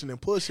and pushing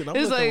and pushing. I'm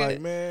looking like,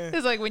 man.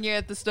 It's like when you're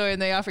at the store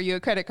and they offer you a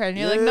credit card and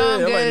you're like, no, I'm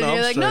good. And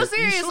you're like, no,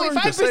 seriously,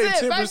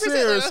 5%,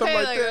 5%. Or something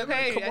like that.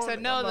 Okay, Man, I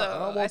said no,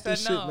 though. I said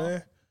no. Shit,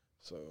 man.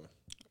 So,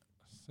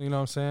 you know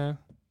what I'm saying?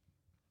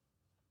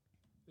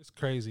 It's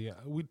crazy.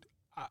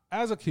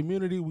 As a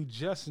community, we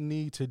just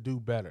need to do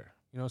better.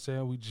 You know what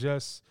I'm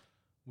saying?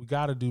 We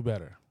got to do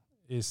better.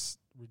 It's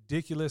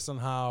ridiculous on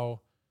how,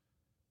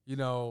 you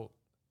know,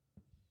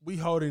 we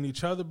holding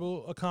each other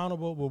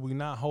accountable, but we're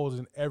not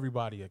holding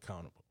everybody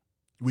accountable.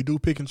 We do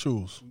pick and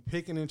choose. We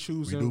picking and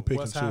choosing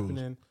what's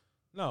happening.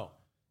 No.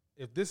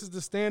 If this is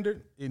the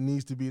standard, it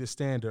needs to be the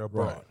standard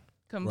abroad. Right.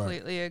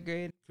 Completely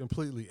agreed.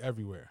 Completely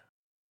everywhere.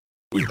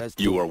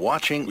 You are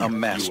watching a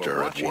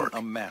master at work.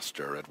 A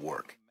master at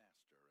work.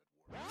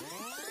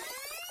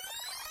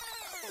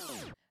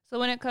 So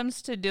when it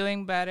comes to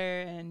doing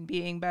better and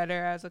being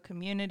better as a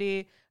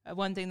community,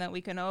 one thing that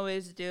we can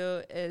always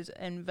do is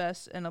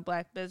invest in a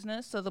Black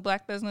business. So the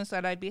Black business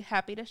that I'd be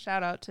happy to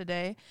shout out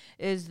today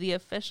is the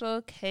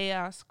Official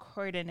Chaos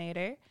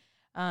Coordinator,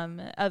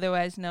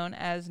 otherwise known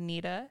as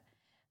NITA.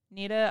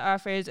 NITA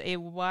offers a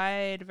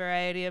wide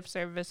variety of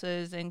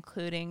services,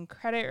 including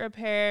credit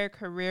repair,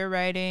 career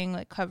writing,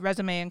 like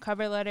resume and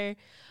cover letter,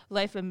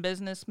 life and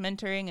business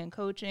mentoring and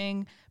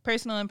coaching,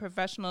 personal and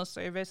professional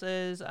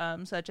services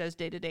such as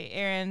day-to-day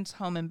errands,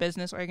 home and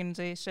business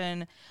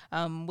organization,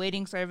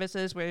 waiting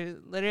services, where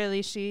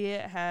literally she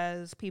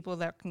has people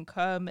that can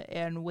come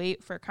and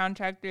wait for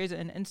contractors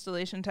and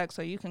installation techs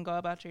so you can go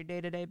about your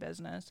day-to-day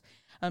business.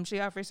 She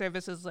offers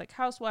services like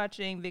house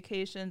watching,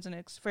 vacations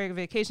and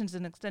vacations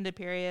and extended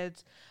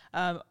periods,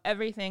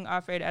 everything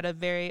offered at a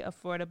very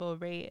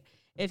affordable rate.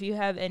 If you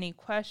have any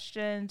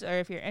questions or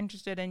if you're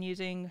interested in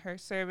using her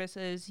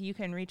services, you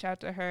can reach out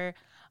to her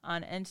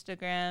on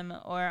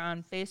Instagram or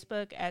on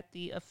Facebook at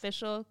the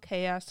Official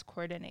Chaos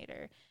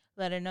Coordinator.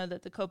 Let her know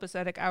that the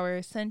Copacetic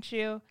Hour sent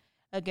you.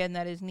 Again,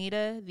 that is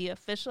Nita, the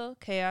Official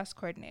Chaos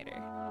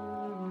Coordinator.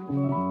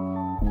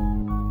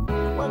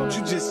 Why don't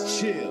you just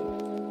chill?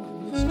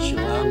 Just chill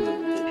out a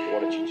little bit. Why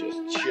don't you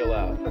just chill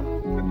out?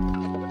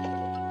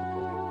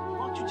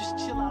 Why don't you just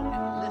chill out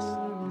and listen?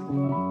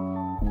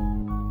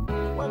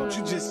 Why don't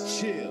you just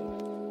chill?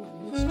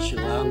 Just chill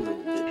out a little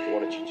bit. Why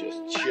don't you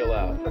just chill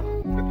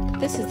out?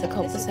 This is the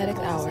Copacetic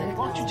Hour.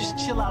 Why don't you just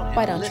chill out?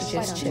 Why don't you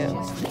just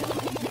chill?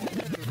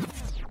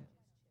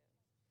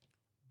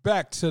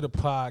 Back to the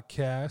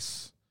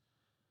podcast.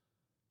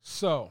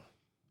 So,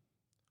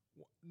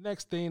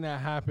 next thing that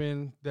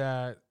happened,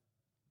 that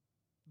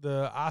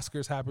the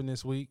Oscars happened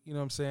this week. You know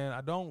what I'm saying?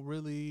 I don't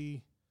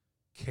really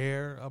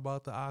care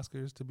about the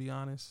Oscars, to be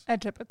honest. I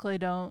typically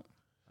don't.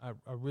 I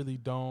really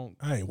don't.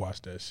 I ain't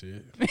watched that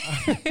shit.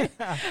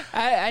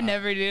 I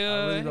never do.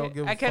 I really don't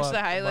give a I catch fuck the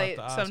highlight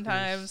about the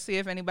sometimes, see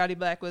if anybody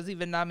Black was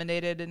even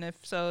nominated, and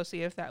if so,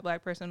 see if that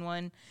Black person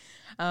won.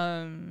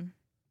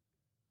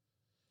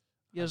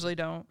 Usually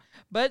don't.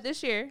 But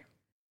this year,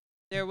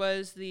 there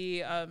was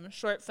the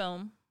short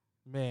film.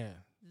 Man.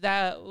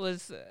 That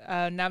was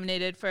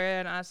nominated for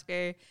an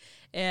Oscar,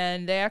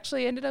 and they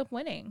actually ended up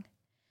winning.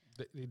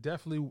 They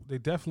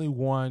definitely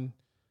won.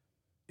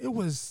 It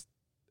was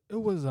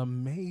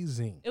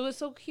amazing. It was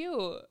so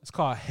cute. It's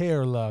called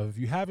Hair Love. If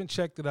you haven't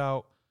checked it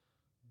out,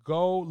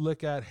 go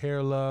look at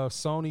Hair Love.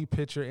 Sony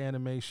Picture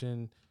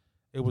Animation.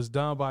 It was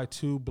done by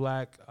two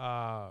Black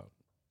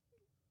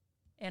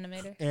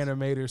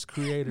animators,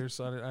 creators.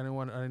 So I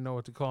didn't know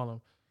what to call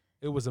them.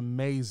 It was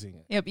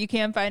amazing. Yep, you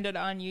can find it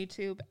on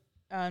YouTube.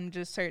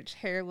 Just search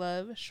Hair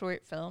Love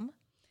short film.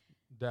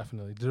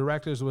 Definitely. The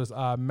directors was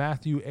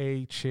Matthew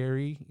A.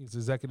 Cherry. He's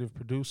executive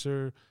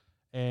producer,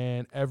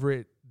 and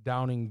Everett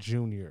Downing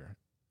Jr.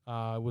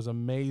 It was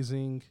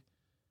amazing.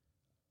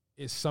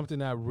 It's something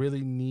that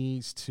really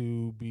needs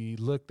to be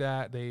looked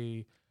at.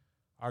 They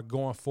are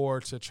going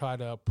forward to try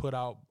to put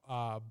out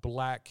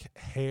black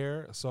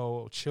hair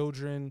so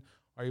children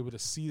are able to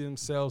see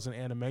themselves in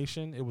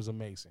animation. It was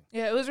amazing.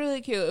 Yeah, it was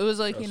really cute. It was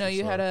like,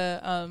 you had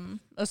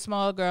a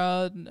small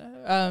girl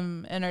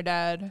and her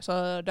dad,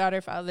 so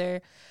daughter,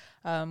 father,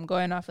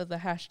 going off of the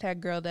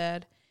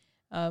 #GirlDad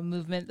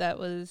movement that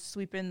was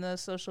sweeping the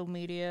social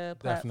media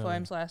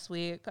platforms last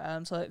week.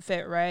 So it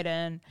fit right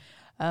in.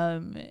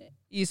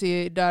 You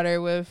see a daughter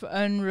with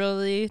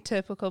unruly,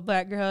 typical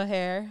black girl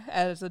hair,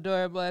 as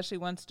adorable as she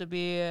wants to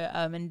be,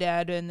 and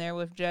dad in there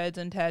with dreads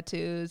and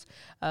tattoos,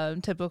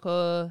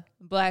 typical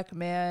black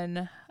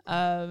man,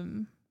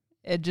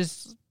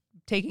 just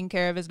taking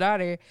care of his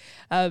daughter,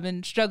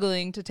 and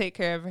struggling to take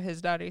care of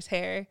his daughter's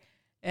hair.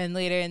 And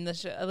later in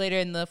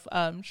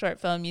the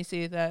short film, you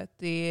see that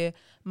the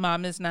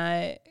mom is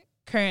not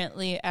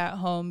currently at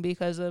home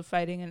because of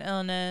fighting an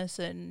illness,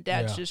 and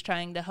dad's just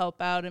trying to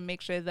help out and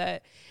make sure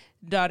that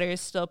daughter is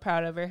still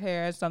proud of her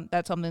hair.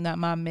 That's something that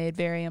mom made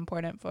very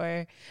important for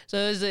her. So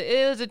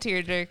it was a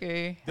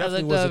tearjerker. I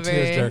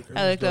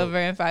looked over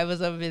and Five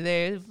was over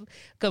there. A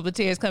couple of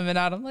tears coming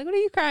out. I'm like, what are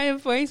you crying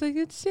for? He's like,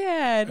 it's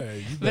sad.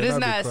 Hey, but it's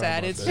not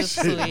sad. It's just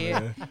sweet.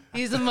 Man.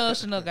 He's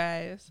emotional,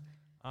 guys.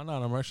 I'm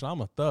not emotional.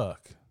 I'm a thug.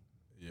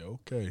 Yeah,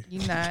 okay.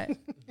 You're not.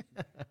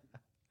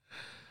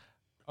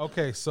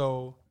 Okay,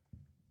 so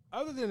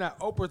other than that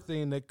Oprah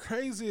thing, the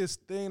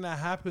craziest thing that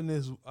happened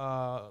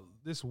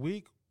this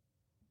week,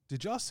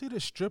 did y'all see the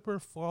stripper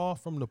fall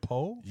from the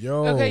pole?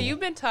 Yo. Okay,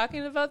 you've been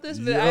talking about this,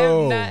 but I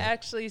have not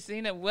actually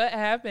seen it. What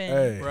happened?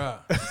 Hey.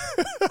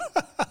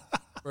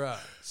 Bruh.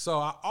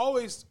 So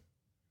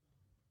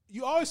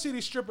you always see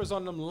these strippers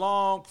on them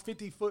long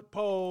 50-foot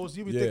poles.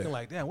 You be thinking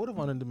like, damn, what if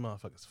one of them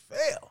motherfuckers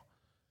fail?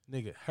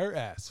 Nigga, her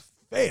ass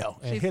fell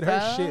and hit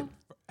her shit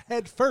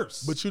head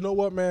first. But you know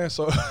what, man?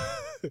 So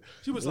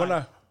she was when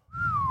I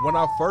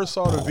first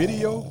saw the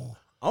video,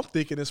 I'm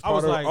thinking it's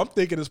part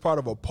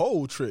of a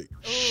pole trick.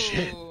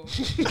 Shit.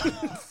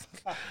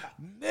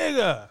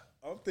 Nigga.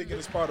 I'm thinking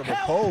it's part of a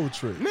pole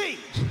trick. Me.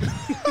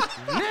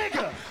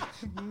 Nigga.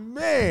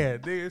 Man,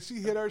 nigga, she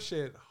hit her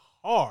shit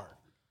hard.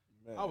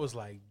 Man. I was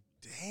like,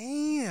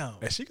 damn.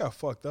 And she got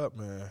fucked up,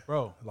 man.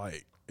 Bro.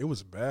 Like, it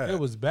was bad. It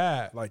was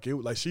bad. Like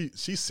she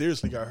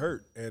seriously got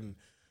hurt.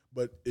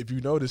 But if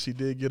you notice, she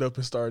did get up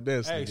and start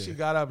dancing. Hey, again. She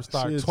got up and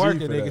started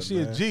twerking, nigga. She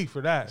a G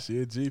for that.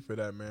 She a G for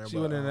that, man. She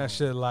went in that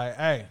shit like,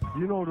 hey.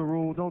 You know the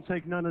rule. Don't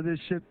take none of this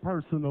shit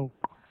personal.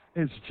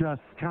 It's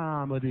just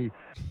comedy.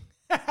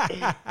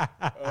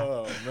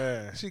 Oh,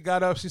 man. She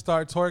got up. She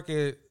started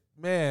twerking.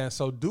 Man,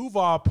 so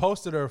Duval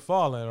posted her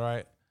falling,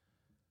 right?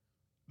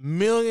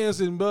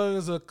 Millions and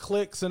millions of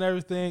clicks and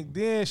everything.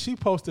 Then she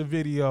posted a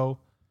video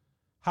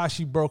how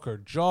she broke her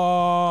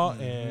jaw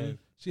and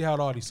she had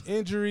all these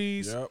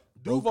injuries. Yep.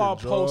 Duval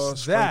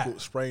posts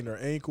that. Sprained her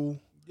ankle.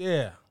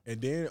 Yeah.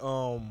 And then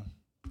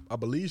I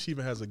believe she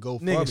even has a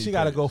GoFundMe. Nigga, she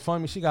got a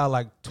GoFundMe. She got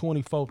like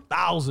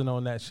 24,000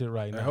 on that shit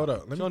right now. Hey, hold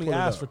up. Let she me only pull it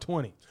asked up. for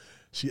 20.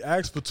 She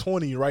asked for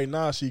 20 right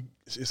now. She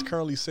is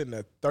currently sitting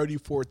at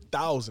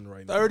 34,000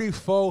 right now.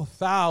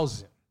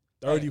 34,000.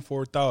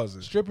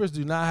 34,000. Strippers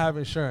do not have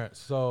insurance,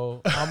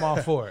 so I'm all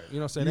for it. You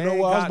know what I'm saying? You know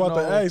what I was about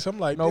to ask? I'm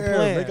like, damn,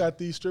 plan. They got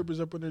these strippers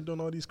up in there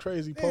doing all these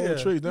crazy pole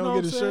tricks. They don't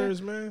get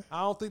insurance, man. I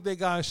don't think they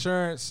got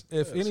insurance.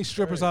 If any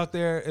strippers out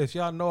there, if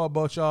y'all know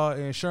about y'all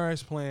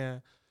insurance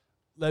plan,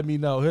 let me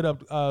know. Hit up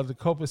the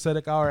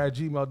Copacetic Hour at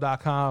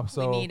gmail.com.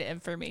 So we need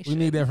information. We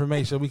need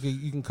information.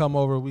 You can come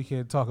over. We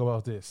can talk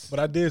about this. But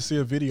I did see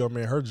a video,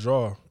 man. Her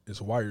jaw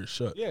is wired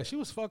shut. Yeah, she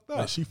was fucked up.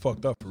 Like, she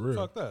fucked up for real.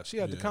 Fucked up. She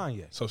had the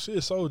Kanye. So she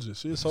a soldier.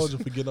 She a soldier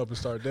for getting up and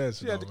start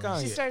dancing. She had the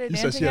Kanye. She started you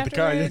dancing said she had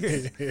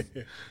afterwards?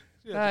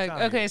 The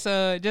Kanye. Okay,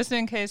 so just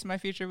in case my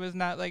future was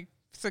not like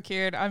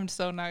secured, I'm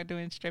so not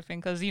doing stripping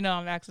because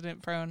I'm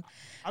accident prone.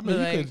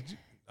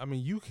 I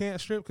mean, you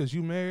can't strip because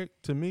you married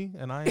to me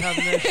and I ain't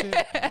having that shit.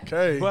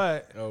 Okay.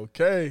 But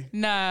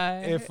nah,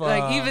 if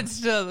even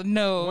still,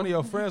 no. One of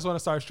your friends want to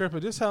start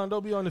stripping, just tell them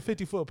don't be on the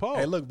 50-foot pole.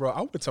 Hey, look, bro,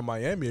 I went to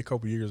Miami a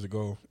couple years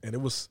ago and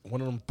it was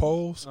one of them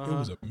poles. It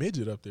was a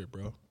midget up there,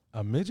 bro.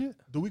 A midget?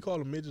 Do we call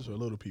them midgets or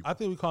little people? I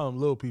think we call them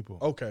little people.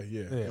 Okay,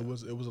 yeah. It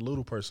was a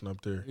little person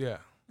up there. Yeah.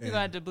 You're going to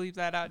have to bleep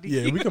that out.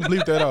 Yeah, we can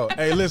bleep that out.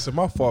 Hey, listen,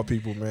 my fault,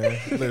 people, man.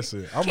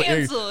 Listen.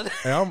 Canceled.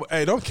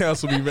 Hey, don't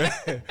cancel me,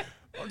 man.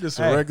 I'm just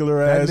a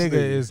regular ass nigga. That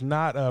nigga is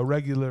not a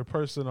regular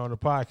person on the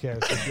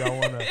podcast. If y'all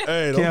want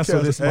to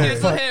cancel this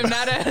cancel him,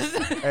 not us.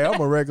 Hey, I'm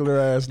a regular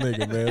ass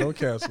nigga, man. Don't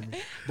cancel me.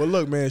 But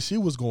look, man, she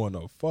was going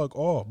to fuck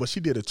off. But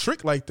she did a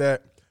trick like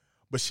that.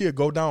 But she'd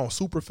go down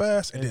super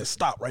fast and then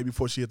stop right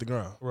before she hit the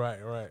ground.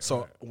 Right.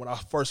 So when I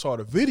first saw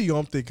the video,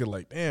 I'm thinking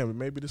like, damn,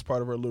 maybe this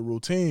part of her little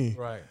routine.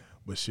 Right.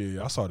 But shit,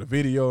 I saw the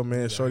video,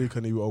 man. Shorty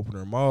couldn't even open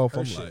her mouth. Her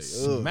I'm shit like, ugh,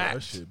 smacked.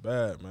 that shit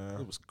bad, man.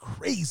 It was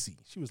crazy.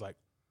 She was like,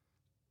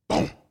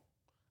 boom.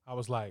 I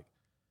was like,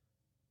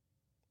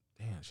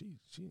 damn,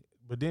 she.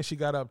 But then she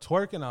got up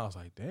twerking. I was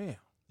like, damn.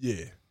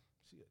 Yeah.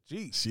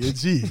 G. She a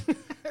G.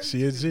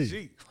 She a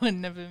G. Would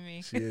never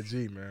me. She a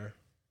G, man.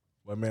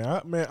 But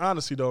man,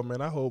 honestly though,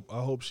 man, I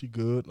hope she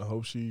good. I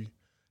hope she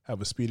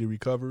have a speedy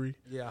recovery.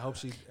 Yeah, I hope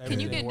she. Can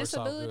you get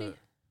disability?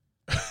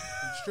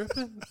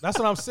 Stripping? That's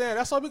what I'm saying.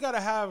 That's why we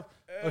gotta have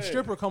a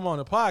stripper come on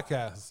the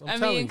podcast. I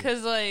mean,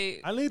 because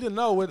like I need to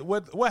know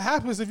what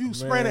happens if you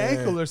sprain an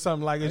ankle or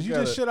something like. Is you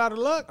just shit out of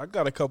luck? I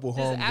got a couple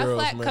Does homegirls,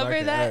 Aflac man. cover I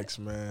can that? ask,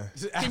 man.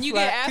 Can you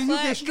get Aflac? Can you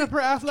get stripper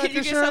Aflac Can you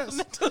insurance?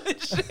 get supplemental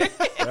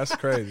insurance? That's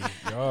crazy.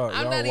 I'm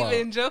not wild.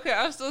 even joking.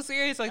 I'm so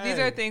serious. Like these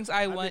are things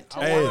I want to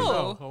Hey,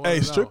 know. hey,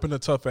 stripping a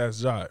tough ass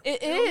job.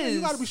 It is.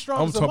 You gotta be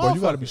strong. I'm talking about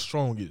you gotta be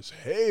strong as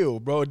hell,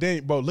 bro.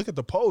 Then, bro, look at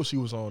the pose she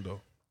was on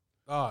though.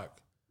 Dog.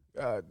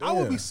 God damn. I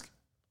would be.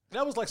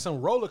 That was like some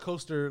roller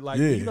coaster. Like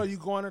Yeah. you know, you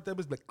go on there, that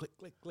was like click,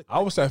 click, click. I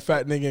was that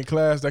fat nigga in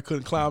class that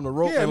couldn't climb the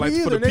rope Yeah, and like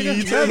me for the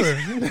either,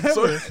 nigga.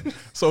 PE Never.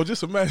 So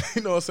just imagine,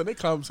 you know what I'm saying? They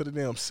climbed to the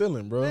damn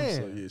ceiling, bro. Man.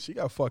 So yeah, she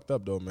got fucked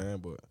up though, man.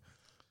 But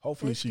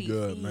hopefully she 50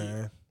 good, feet.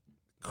 man.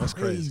 That's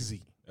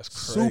crazy. That's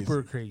crazy.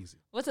 Super crazy.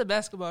 What's a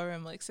basketball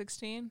rim? Like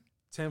 16?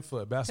 10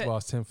 foot.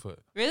 Basketball's 10 foot.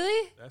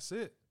 Really? That's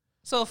it.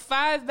 So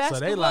 5 basketball.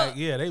 So they like,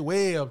 yeah, they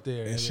way up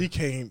there. And she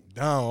came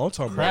down. I'm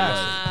talking Nah,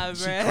 about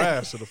she bruh.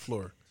 crashed to the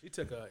floor. She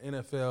took a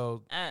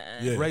NFL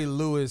Yeah. Ray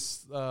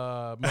Lewis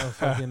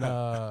motherfucking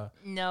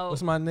No.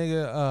 what's my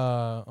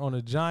nigga on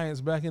the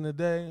Giants back in the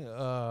day?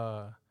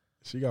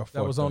 She got fucked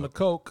that was on up. the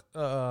coke.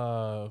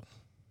 I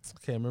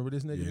can't remember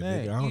this nigga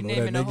name. Nigga, I don't You know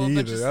naming a that whole nigga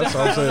bunch either. of That's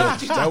what I'm stuff.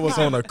 saying. That was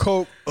on a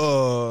coke,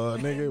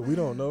 nigga. We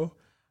don't know.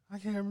 I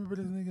can't remember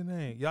this nigga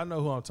name. Y'all know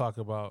who I'm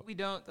talking about. We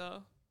don't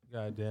though.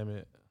 God damn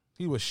it.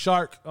 He was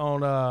Shark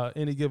on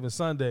Any Given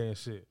Sunday and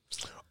shit.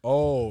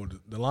 Oh,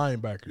 the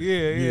linebacker.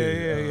 Yeah.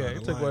 He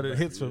the took one of the linebacker,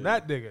 hits from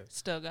that nigga.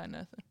 Still got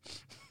nothing.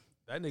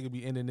 That nigga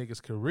be ending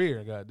niggas'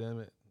 career, God damn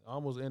it.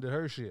 Almost ended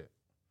her shit.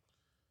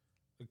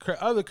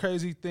 The other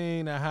crazy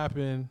thing that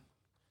happened,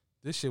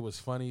 this shit was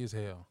funny as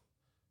hell.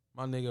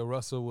 My nigga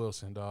Russell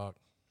Wilson, dog.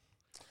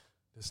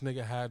 This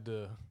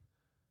nigga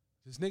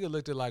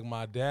looked at like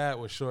my dad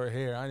with short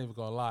hair. I ain't even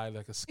gonna lie,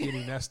 like a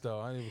skinny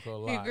Nesto. I ain't even gonna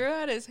lie. He grew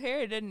out his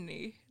hair, didn't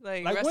he?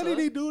 Like when Russell? did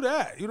he do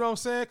that? You know what I'm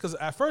saying? Because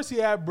at first he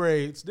had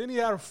braids, then he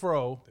had a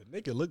fro. That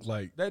nigga looked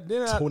like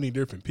Then 20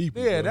 different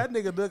people. Yeah, bro. that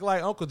nigga look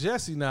like Uncle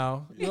Jesse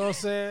now. You know what I'm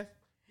saying?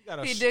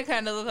 He did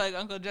kind of look like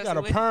Uncle Jesse. Got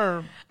a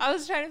perm. I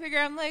was trying to figure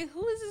out, I'm like,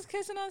 who is this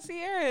kissing on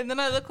Sierra? And then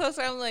I look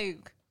closer, I'm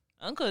like,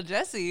 Uncle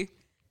Jesse.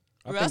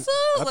 Russell?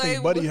 I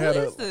think Buddy who had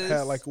is this?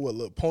 had like a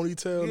little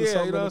ponytail or Yeah,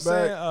 something you know in what the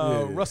I'm back.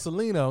 saying?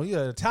 Russolino. He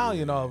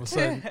Italian all of a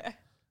sudden.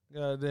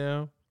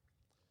 Goddamn.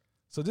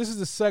 So this is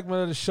the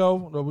segment of the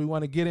show that we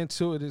want to get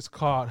into. It is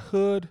called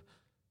Hood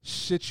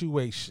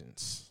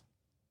Situations.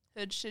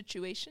 Hood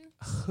situation?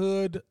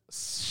 Hood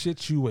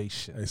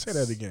Situations. Hey, say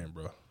that again,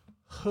 bro.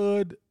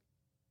 Hood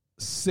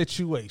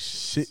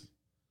Situations.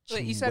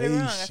 Wait, you said it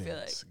wrong, I feel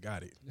like.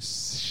 Got it.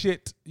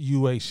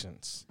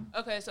 Situations.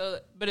 Okay, so,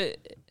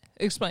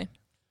 explain.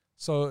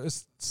 So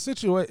it's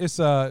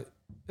a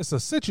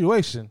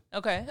situation.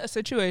 Okay, a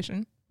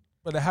situation.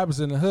 But it happens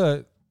in the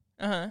hood.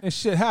 Uh-huh. And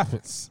shit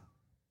happens.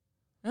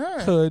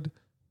 Hood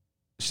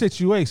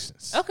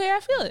situations. Okay, I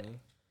feel it.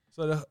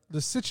 So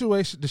the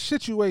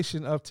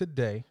situation of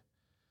today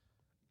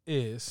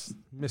is,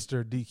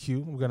 Mr.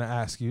 DQ, I'm gonna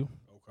ask you.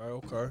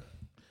 Okay.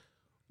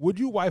 Would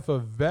you wife a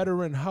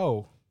veteran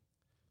hoe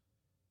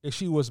if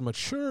she was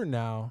mature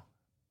now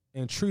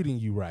and treating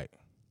you right?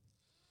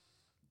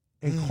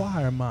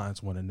 Inquiring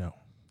minds want to know.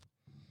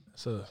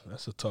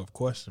 That's a tough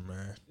question,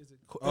 man. Is it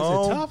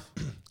tough?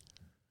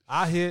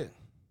 I hit.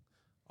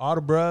 All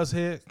the bros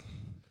hit.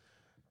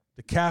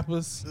 The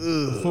Kappas,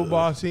 the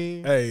football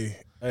team. Hey.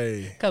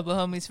 Couple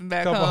homies from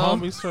back Couple home.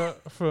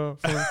 homies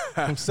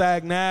from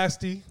Sag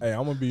Nasty. Hey,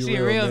 I'm gonna be She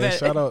real, man.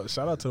 vet.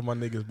 Shout out to my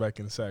niggas back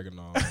in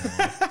Saginaw.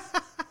 Man.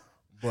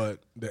 But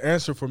the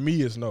answer for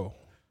me is no.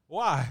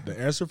 Why? The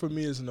answer for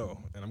me is no,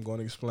 and I'm going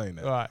to explain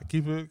that. All right,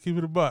 keep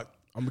it a buck.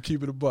 I'm gonna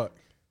keep it a buck.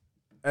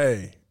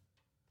 Hey,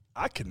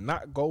 I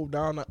cannot go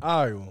down the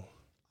aisle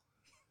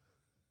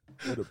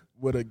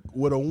with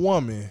a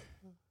woman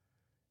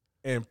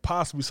and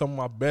possibly some of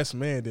my best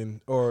man,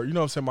 or you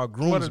know what I'm saying, my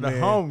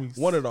groomsman,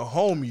 one of the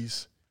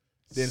homies,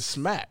 then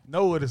smack.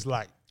 Know what it's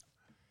like.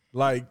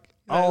 Like,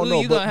 I don't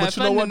know, but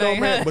you know what though,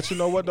 man? Huh? But you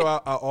know what though?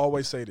 I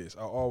always say this.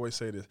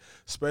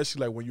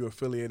 Especially like when you're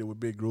affiliated with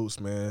big groups,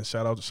 man.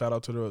 Shout out to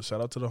the homies,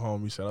 shout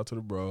out to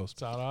the bros.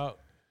 Shout out.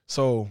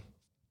 So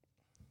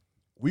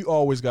we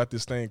always got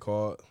this thing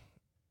called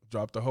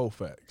drop the whole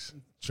facts.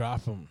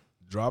 Drop them.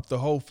 Drop the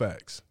whole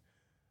facts.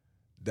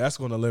 That's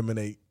gonna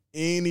eliminate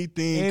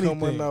anything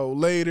coming out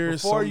later.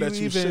 Before something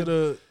you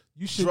that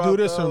you should do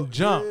this from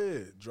jump. Yeah,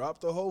 drop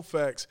the whole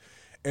facts.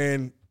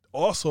 And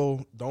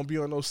also, don't be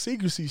on no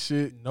secrecy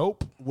shit.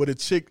 Nope. With a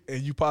chick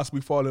and you possibly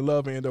fall in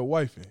love and end up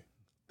wifing.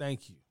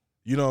 Thank you.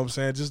 You know what I'm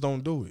saying? Just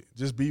don't do it.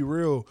 Just be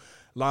real.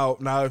 Now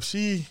if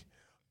she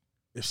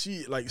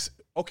like,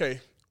 okay,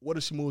 what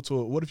if you move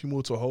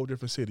to a whole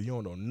different city?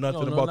 You don't know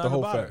nothing about the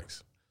whole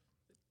facts.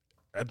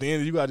 At the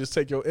end, you gotta just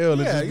take your L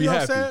and just be happy.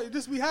 What I'm saying?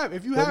 Just be happy.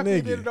 If you happy,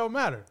 then it don't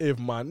matter. If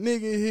my nigga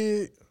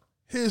hit,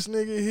 his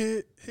nigga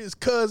hit, his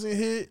cousin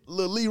hit,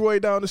 little Leroy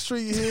down the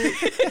street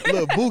hit,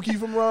 little Bookie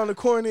from around the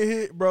corner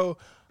hit, bro.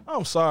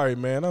 I'm sorry,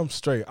 man. I'm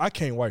straight. I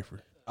can't wife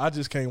her. I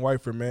just can't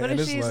wife her, man. But and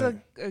if she's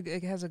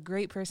like, has a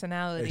great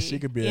personality, she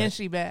could be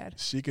she bad.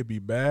 She could be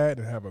bad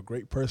and have a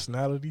great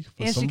personality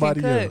for and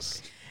somebody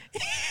else.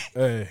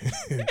 Hey,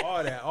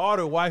 all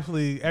the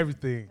wifely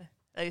everything.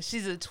 Like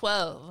she's a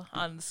 12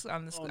 on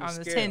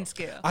the 10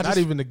 scale. Not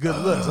even the good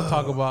looks. I'm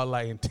talking about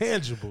like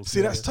intangibles.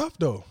 See, that's tough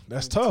though.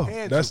 That's tough.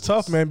 That's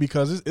tough, man,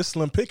 because it's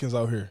slim pickings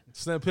out here.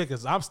 Slim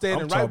pickings. I'm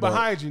standing right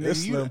behind you,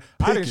 nigga.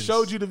 I done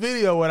showed you the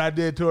video what I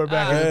did to her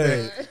back in the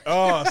day.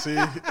 Oh, see,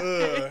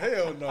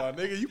 hell no,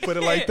 nigga. You put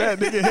it like that,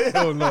 nigga.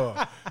 Hell no,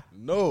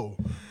 no.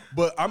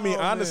 But I mean,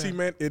 honestly,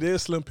 man, it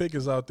is slim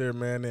pickings out there,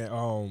 man.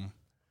 And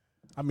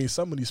I mean,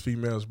 some of these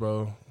females,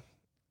 bro,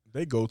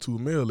 they go-to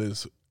meal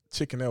is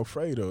chicken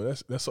Alfredo.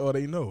 That's all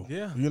they know.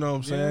 Yeah. You know what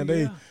I'm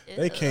saying?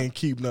 They can't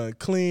keep nothing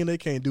clean. They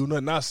can't do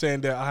nothing. Not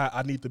saying that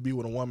I need to be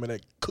with a woman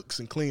that cooks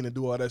and clean and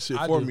do all that shit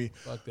for me.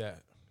 Fuck that.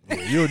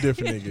 Yeah, you're a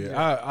different nigga.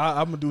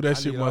 I'm gonna do that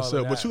shit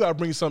myself. But you gotta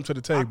bring something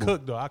to the table. I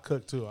cook though. I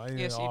cook too.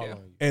 Yes, you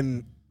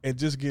do. And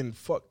just getting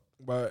fucked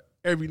by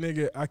every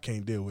nigga, I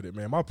can't deal with it,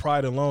 man. My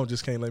pride alone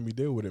just can't let me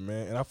deal with it,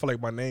 man. And I feel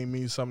like my name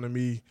means something to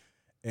me,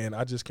 and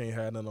I just can't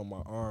have nothing on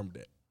my arm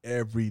that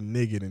every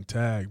nigga done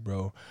tag,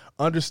 bro.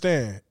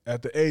 Understand,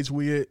 at the age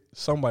we at,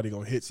 somebody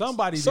gonna hit.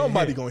 Somebody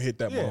gonna hit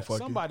that motherfucker.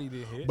 Somebody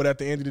did hit. But at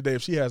the end of the day,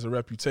 if she has a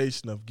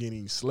reputation of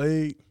getting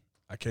slayed,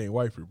 I can't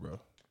wife her, bro.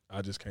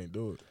 I just can't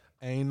do it.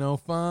 Ain't no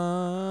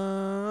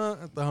fun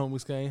if the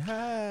homies can't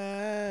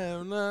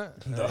have none.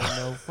 Ain't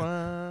no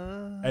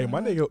fun. Hey, my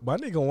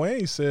nigga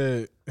Wayne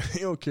said he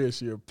don't care if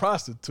she a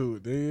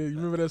prostitute. Dude. You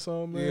remember that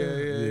song, man?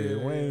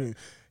 Yeah. Wayne,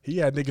 he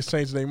had niggas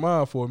changing their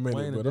mind for a minute,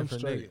 Wayne but I'm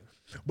straight.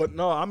 But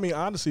no, I mean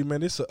honestly,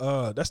 man, it's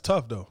that's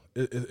tough though.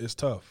 It's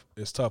tough.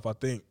 It's tough. I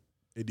think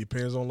it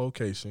depends on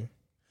location.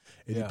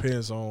 It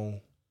depends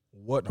on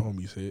what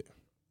homies hit.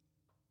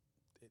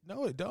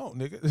 No, it don't,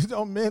 nigga.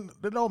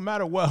 It don't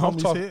matter what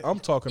homies hit. I'm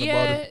talking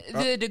about it.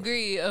 The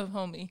degree of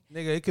homie.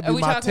 Nigga, it could be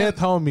my 10th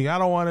homie. I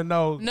don't want to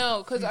know. No,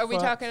 because are we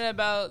talking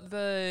about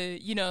the,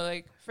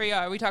 like for y'all,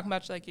 are we talking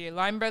about like your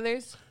Lime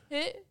Brothers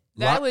hit?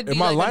 That would be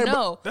like a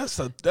no. That's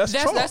a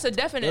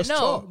definite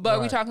no. But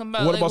are we talking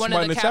about like one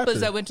of the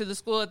Kappas that went to the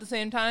school at the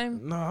same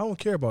time? No, I don't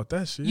care about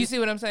that shit. You see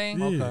what I'm saying?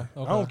 Yeah.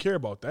 Okay. I don't care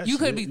about that. You shit.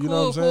 could be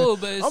cool,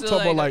 but it's I'm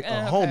talking about like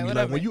a homie. Whatever.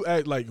 Like when you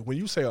act like when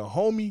you say a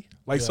homie,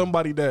 like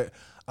somebody that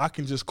I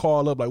can just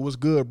call up, like, what's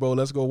good, bro?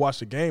 Let's go watch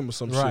the game or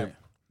some shit.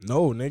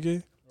 No,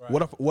 nigga. Right.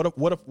 What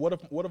if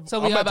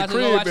so I'm at the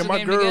crib and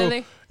my girl,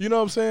 together? You know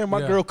what I'm saying?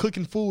 My girl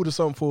cooking food or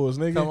something for us,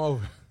 nigga. Come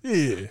over.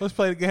 Yeah. Let's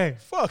play the game.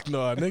 Fuck no,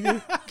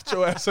 nigga. Get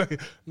your ass out.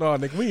 No,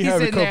 nigga, we ain't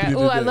having company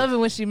today. Oh, I love it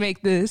when she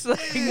make this. Like,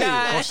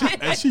 nah.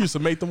 And she used to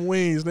make them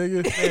wings,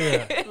 nigga.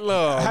 Yeah.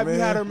 No, have you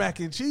had her mac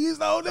and cheese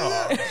though,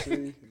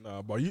 nigga?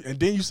 Nah, bro. And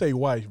then you say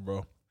wife,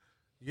 bro.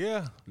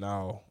 Yeah.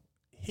 Now,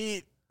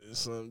 hit is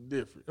something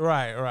different.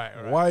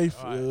 Right. Wife,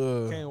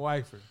 can't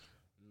wife her.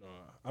 No.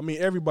 I mean,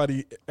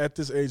 everybody at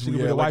this age,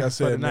 like I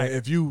said, man,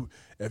 if you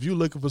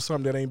looking for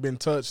something that ain't been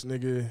touched,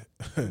 nigga,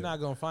 you're not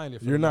gonna find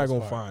it. You're not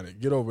gonna find it.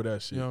 Get over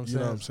that shit. You know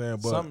what I'm saying?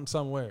 But something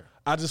somewhere.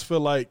 I just feel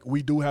like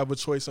we do have a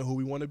choice on who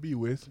we want to be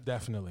with.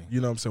 Definitely.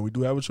 You know what I'm saying? We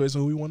do have a choice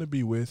on who we want to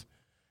be with,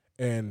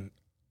 and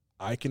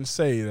I can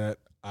say that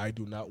I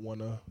do not want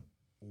to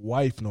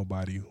wife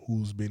nobody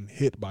who's been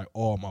hit by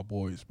all my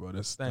boys, bro.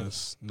 That's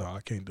no,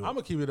 I can't do it. I'm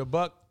gonna keep it a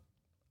buck.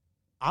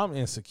 I'm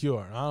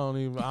insecure. I don't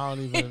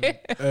even.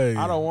 Hey,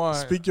 I don't want.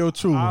 Speak your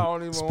truth. I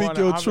don't even speak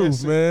your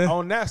truth, man.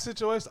 On that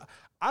situation,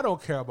 I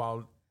don't care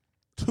about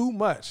too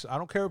much. I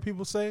don't care what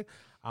people say.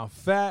 I'm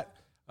fat.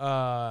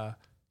 I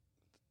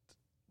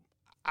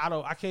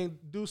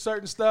can't do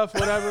certain stuff.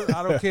 Whatever.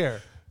 I don't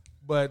care.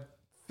 But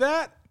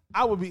that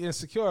I would be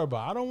insecure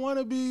about. I don't want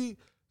to be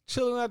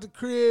chilling at the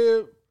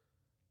crib,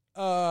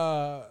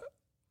 trying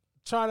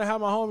to have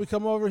my homie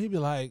come over. He'd be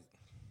like,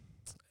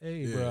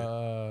 "Hey,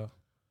 bro."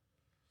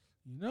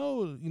 We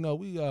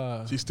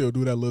She still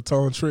do that little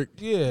tone trick.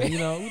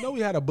 Yeah,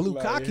 we had a blue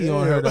cocky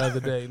on her the other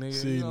day, nigga.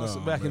 See,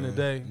 back in the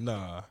day.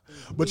 Nah.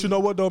 But you know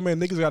what though, man?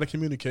 Niggas gotta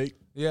communicate.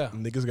 Yeah.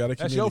 Niggas gotta communicate.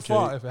 That's your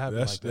fault if it happened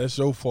like that. That's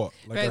your fault.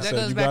 Like I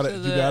said, you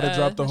goes gotta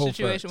drop the whole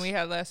situation facts. we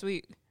had last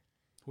week.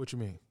 What you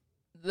mean?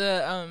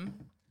 The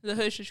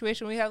hood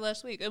situation we had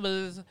last week. It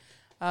was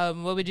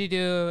what would you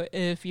do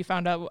if you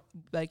found out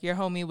like your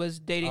homie was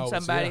dating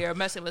somebody or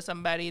messing with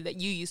somebody that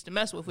you used to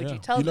mess with? Would you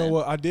tell them? You know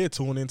what? I did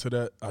tune into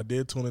that.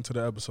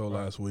 The episode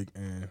last week,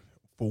 and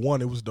for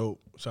one, it was dope.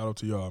 Shout out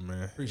to y'all,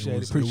 man.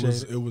 Appreciate it.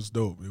 It was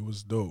dope. It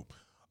was dope.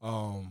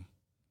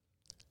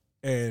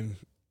 And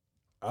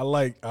I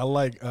like I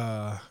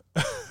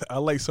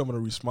like some of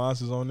the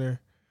responses on there,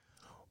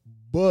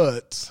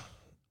 but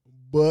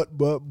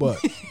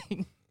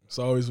it's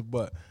always a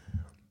but.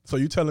 So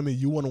you telling me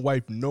you wouldn't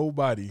wipe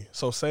nobody?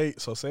 So say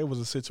it was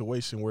a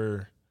situation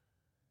where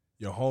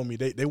your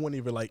homie they weren't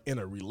even like in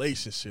a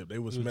relationship. They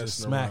was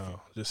messing around,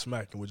 just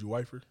smacking. Would you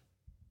wipe her?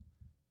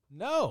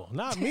 No,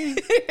 not me.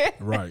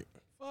 Right.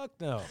 Fuck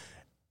no.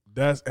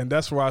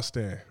 That's where I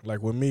stand.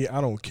 Like with me,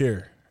 I don't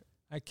care.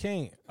 I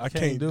can't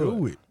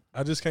do it.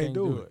 I just can't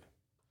do it.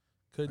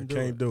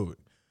 Couldn't do it.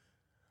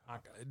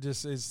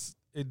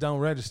 It don't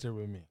register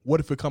with me. What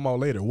if it come out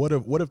later? What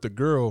if the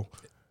girl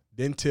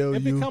didn't tell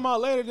if you? If it come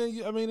out later,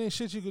 then then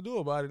shit you could do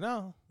about it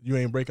now. You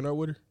ain't breaking up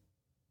with her?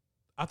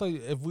 I thought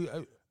if we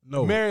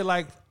no married,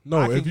 like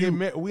no,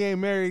 if we ain't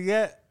married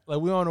yet,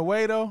 like we on the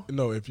way though.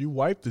 No, if you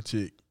wipe the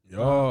chick,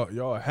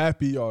 y'all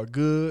happy, y'all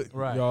good,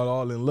 right? Y'all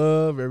all in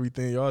love,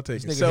 everything. Y'all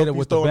taking selfies,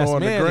 with throwing the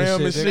on the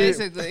gram and shit.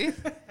 Basically.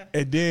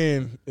 And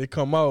then it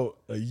come out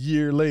a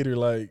year later,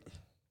 like,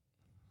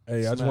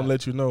 hey, I just want to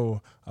let you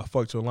know I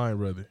fucked your line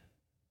brother.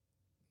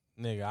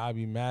 Nigga, I'd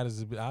be mad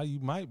as a bitch. You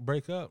might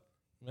break up,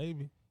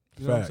 maybe.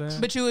 You know what I'm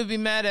saying? But you would be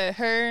mad at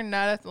her,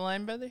 not at the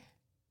line brother?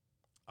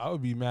 I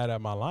would be mad at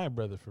my line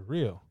brother for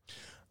real.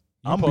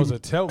 I'm supposed to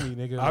tell me,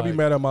 nigga. I'd be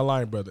mad at my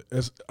line brother.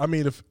 If I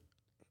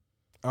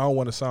don't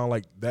want to sound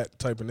like that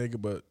type of nigga,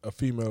 but a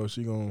female,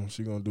 she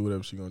gonna do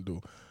whatever she gonna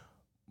do.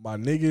 My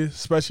nigga,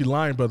 especially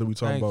line brother, we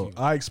talking about.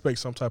 I expect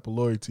some type of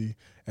loyalty,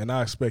 and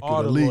I expect it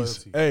at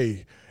least.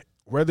 Hey,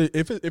 whether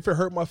if it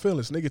hurt my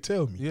feelings, nigga,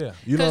 tell me. Yeah,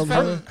 you know what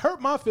I'm saying?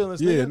 Hurt my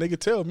feelings. Yeah, nigga,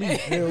 tell me.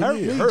 Hurt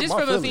me. Just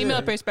from a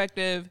female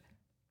perspective,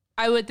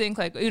 I would think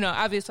like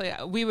obviously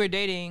we were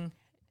dating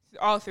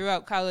all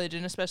throughout college,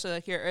 and especially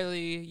like your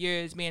early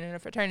years being in a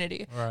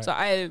fraternity. Right. So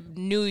I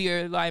knew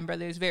your line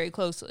brothers very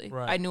closely.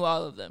 Right. I knew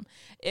all of them.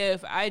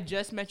 If I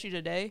just met you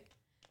today,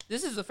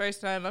 this is the first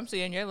time I'm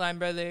seeing your line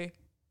brother.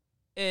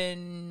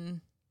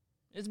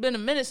 It's been a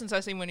minute since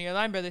I've seen one of your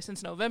line brothers,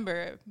 since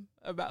November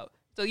about.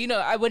 So,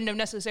 I wouldn't have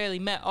necessarily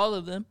met all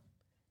of them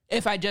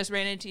if I just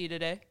ran into you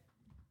today.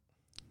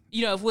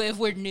 If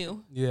we're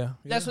new. Yeah.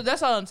 That's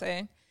all I'm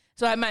saying.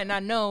 So I might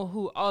not know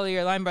who all of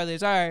your line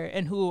brothers are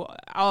and who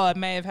all I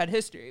may have had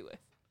history with.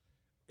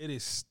 It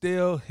is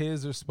still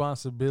his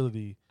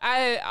responsibility.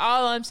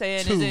 All I'm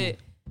saying is it.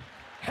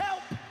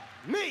 Help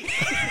me,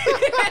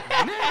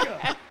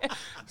 nigga.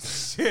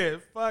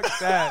 Shit, fuck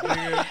that,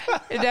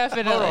 nigga.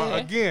 Definitely. Hold on,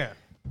 again.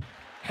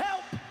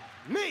 Help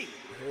me.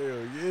 Hell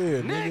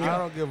yeah, nigga. I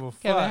don't give a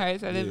fuck. Kevin Hart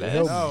said it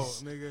best. No,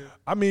 nigga.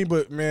 I mean,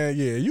 but man,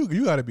 yeah,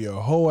 you got to be a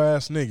whole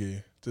ass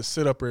nigga to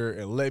sit up here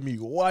and let me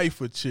wife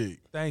a chick.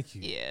 Thank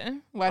you. Yeah.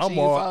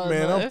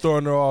 I'm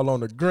throwing her all on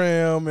the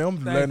gram, and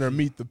I'm letting her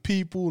meet the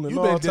people and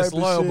all type of shit. You've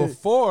been disloyal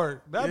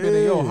before. That been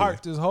in your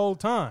heart this whole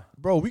time.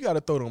 Bro, we got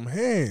to throw them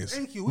hands.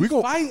 Thank you. We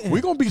fighting. We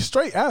going to be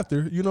straight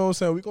after, you know what I'm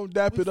saying? We going to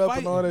dap it up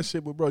and all that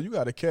shit, but bro, you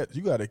got to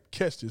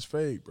catch this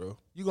fade, bro.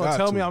 You going to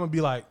tell me I'm going to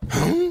be like,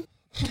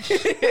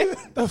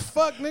 the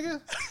fuck,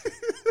 nigga?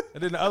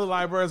 And then the other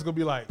line brother's going to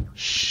be like,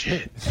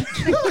 shit.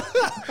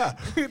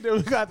 Then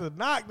we got the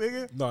knock,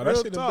 nigga. No, that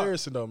shit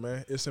embarrassing though,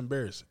 man. It's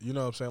embarrassing. You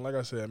know what I'm saying? Like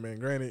I said, man,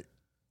 granted,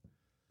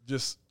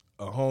 just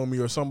a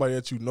homie or somebody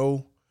that you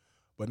know,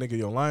 but nigga,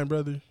 your line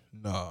brother,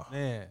 nah.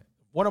 Man,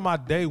 one of my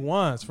day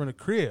ones from the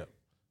crib.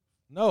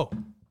 No.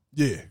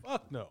 Yeah.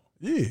 Fuck no.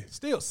 Yeah.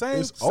 Still,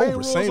 same over.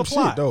 rules Same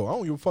apply. shit though. I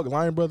don't give a fuck,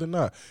 line brother,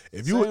 not.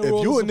 If you a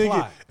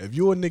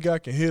nigga I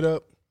can hit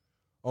up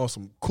on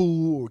some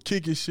cool or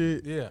kicking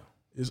shit, yeah,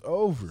 it's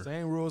over.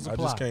 Same rules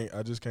apply.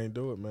 I just can't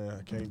do it, man.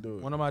 I can't do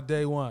it. One of my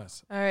day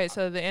ones. All right,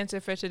 so the answer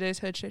for today's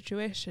hood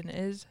situation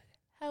is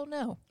hell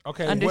no.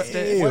 Okay,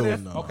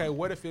 understood.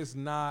 What if it's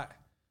not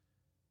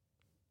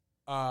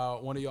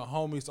one of your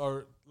homies,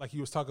 or like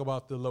you was talking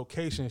about the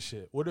location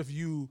shit? What if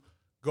you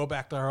go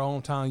back to her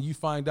hometown, you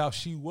find out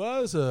she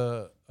was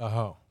a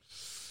hoe?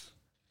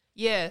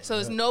 Yeah, so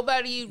it's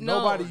nobody you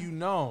know. Nobody you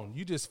known.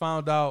 You just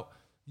found out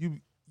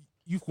you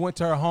went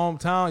to her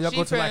hometown. Y'all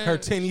go to like her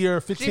 10-year,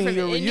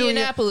 15-year reunion.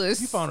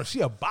 Indianapolis. You found her.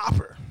 She a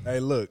bopper. Hey,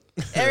 look.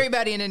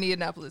 Everybody in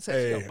Indianapolis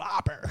says she a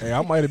bopper. Hey,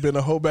 I might have been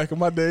a hoe back in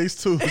my days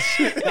too.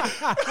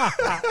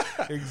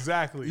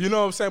 Exactly. You know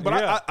what I'm saying? But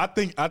yeah. I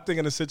think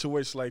in a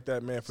situation like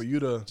that, man, for you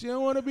to, she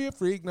don't want to be a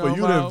freak. No, for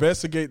you to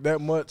investigate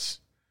that much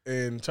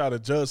and try to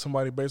judge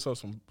somebody based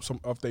off some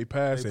of their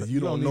past, and you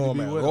don't know them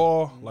at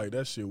all, like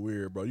that shit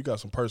weird, bro. You got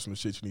some personal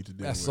shit you need to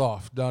deal with. That's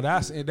soft. No,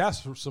 that's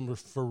some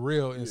for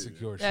real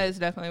insecure shit. That is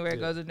definitely where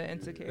it goes into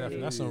insecurity.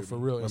 That's some for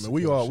real insecure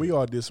shit. We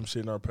all did some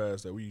shit in our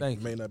past that we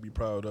may not be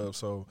proud of.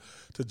 So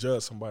to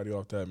judge somebody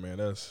off that, man,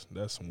 that's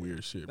some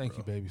weird shit. Thank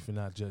you, baby, for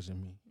not judging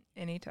me.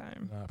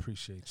 Anytime. I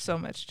appreciate you. So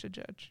much to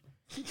judge.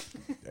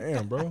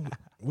 Damn, bro.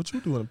 What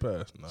you do in the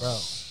past? No. Bro.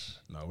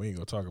 No, we ain't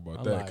gonna talk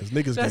about that because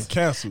niggas getting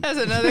canceled. That's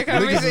another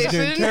conversation. Niggas is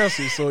getting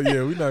canceled, so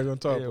yeah, we're not gonna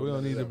talk about that. We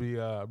don't need to be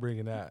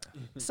bringing that.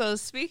 So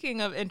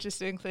speaking of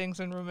interesting things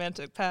in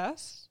romantic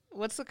past,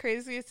 what's the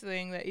craziest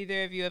thing that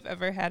either of you have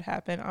ever had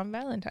happen on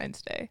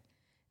Valentine's Day?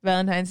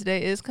 Valentine's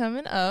Day is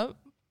coming up.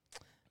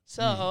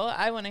 So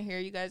I want to hear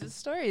you guys'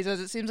 stories, as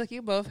it seems like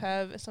you both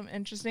have some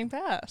interesting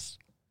past.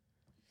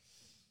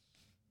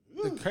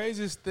 The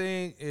craziest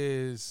thing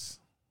is...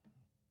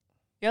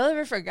 Y'all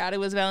ever forgot it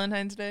was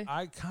Valentine's Day?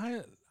 I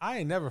I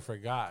ain't never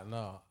forgot,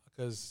 no.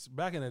 Because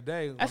back in the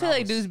day, I feel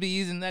like dudes be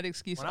using that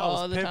excuse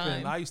all the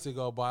time. I used to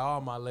go buy all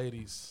my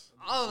ladies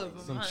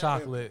some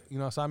chocolate, you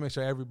know, so I make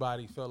sure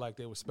everybody felt like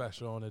they were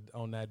special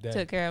on that day.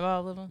 Took care of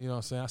all of them. You know what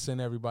I'm saying? I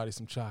sent everybody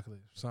some chocolate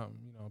or something,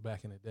 you know,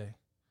 back in the day.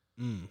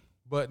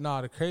 But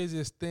no, the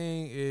craziest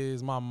thing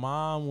is my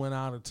mom went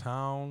out of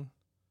town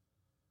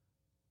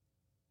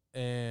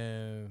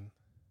and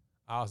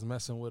I was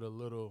messing with a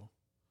little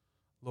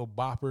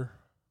bopper.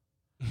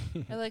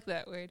 I like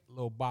that word.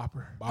 Little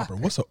bopper. Bopper.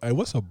 What's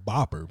a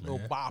bopper, man?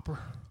 Little bopper.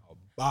 A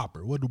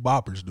bopper. What do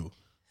boppers do?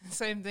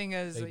 Same thing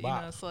as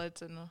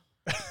sluts and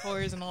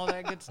whores and all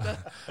that good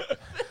stuff.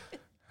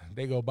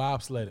 They go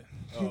bobsledding.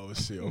 Oh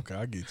shit! Okay,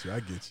 I get you.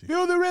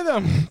 Feel the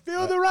rhythm.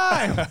 Feel the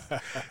rhyme.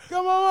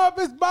 Come on up.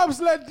 It's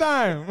bobsled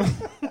time.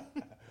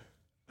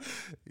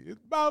 It's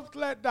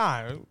bobsled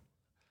time.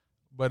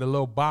 But a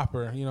little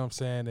bopper, you know what I'm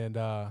saying? And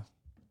I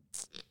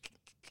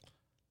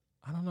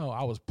don't know.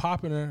 I was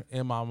popping her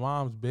in my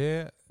mom's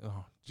bed.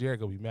 Oh, Jared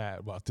gonna be mad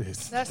about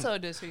this. That's so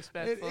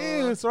disrespectful. It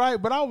is, right?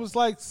 But I was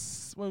like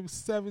maybe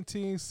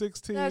 17,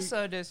 16. That's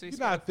so disrespectful.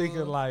 You're not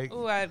thinking like,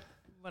 ooh, I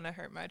want to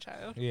hurt my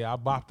child. Yeah, I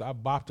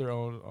bopped her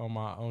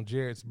on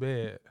Jared's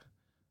bed,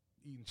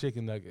 eating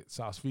chicken nuggets.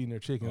 I was feeding her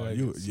chicken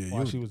nuggets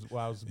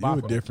while I was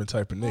bopping. You a different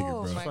type of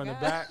nigga, bro. From the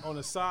back, on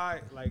the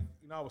side, like,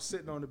 you know, I was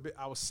sitting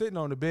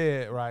on the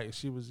bed, right?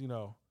 She was, you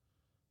know,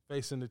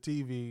 facing the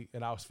TV,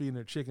 and I was feeding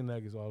her chicken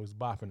nuggets while I was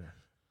bopping her.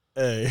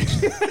 Hey.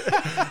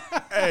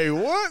 Hey,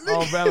 what?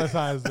 On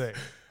Valentine's Day.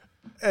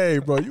 Hey,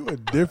 bro, you a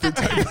different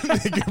type of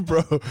nigga,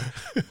 bro.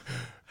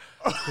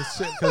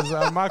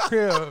 Because my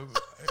crib,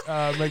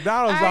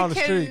 McDonald's on the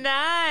street.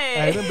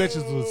 Hey, them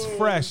bitches was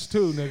fresh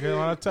too, nigga.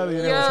 When I tell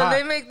you, they was hot.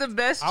 They make the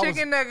best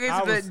chicken nuggets,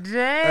 but dang,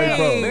 hey,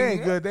 bro, they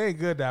ain't good. They ain't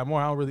good that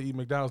more. I don't really eat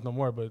McDonald's no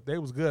more, but they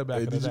was good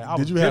back in the day.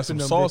 Did you have some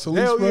sauce at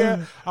least? Hell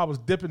yeah, I was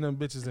dipping them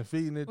bitches and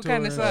feeding it what to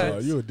kind her. Of sauce? Oh,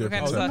 you a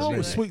different type of nigga. It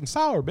was sweet and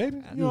sour, baby.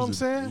 You know what I'm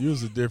saying? You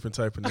was a different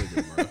type of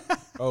nigga, bro.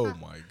 Oh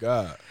my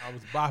god. I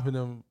was bopping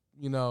them.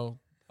 You know,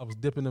 I was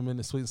dipping them in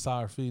the sweet and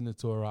sour, feeding it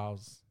to her.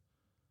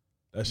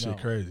 That shit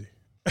crazy.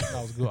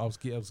 I was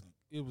good.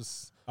 It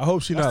was. I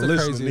hope she not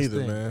listening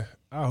either, man.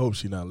 I hope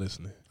she not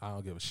listening. I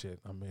don't give a shit.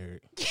 I'm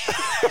married. She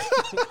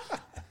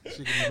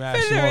can be mad.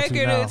 For she the wants to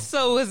now. record,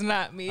 so was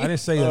not me. I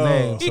didn't say your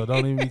name, so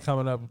don't even be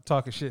coming up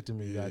talking shit to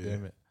me. Yeah.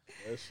 Goddamn it.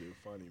 That shit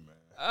funny, man.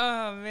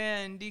 Oh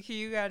man, DQ,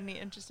 you got any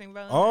interesting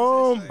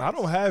Valentine's Day stories? I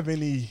don't have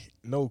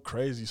no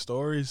crazy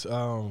stories.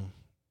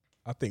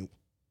 I think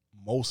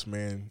most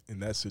men in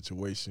that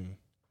situation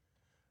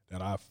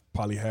that I've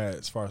probably had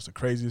as far as the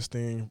craziest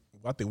thing,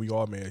 I think we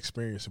all may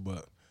experience it,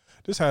 but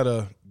just had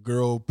a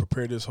girl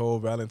prepare this whole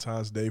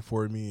Valentine's Day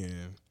for me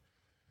and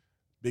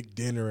big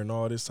dinner and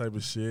all this type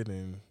of shit,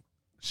 and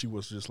she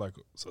was just like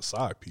a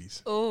side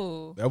piece.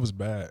 Oh, that was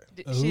bad.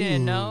 She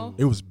didn't know?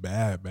 It was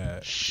bad.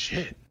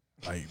 Shit.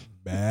 Like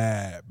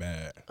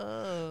bad.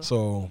 Oh.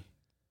 So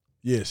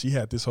yeah, she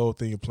had this whole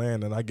thing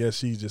planned, and I guess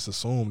she just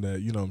assumed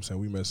that, you know what I'm saying,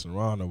 we messing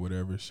around or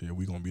whatever. Shit,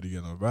 we gonna be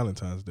together on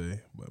Valentine's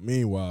Day. But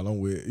meanwhile, I'm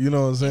with, you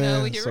know what I'm saying? You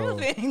know, with your real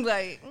thing,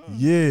 like.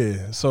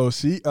 Yeah. So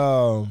she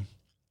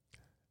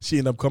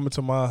ended up coming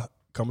to my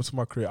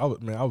crib. I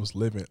was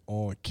living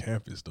on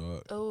campus,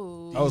 dog.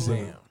 Oh. I was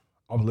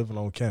living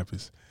on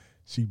campus.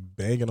 She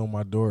banging on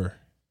my door,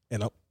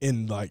 and I'm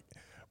in like,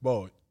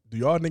 bro. Do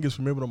y'all niggas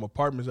remember them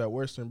apartments at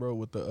Western, bro,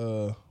 with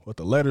the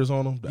letters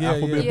on them, the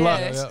alphabet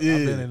blocks? Yeah,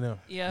 I've been in them.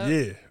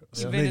 Yeah.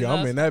 So nigga,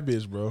 I'm in that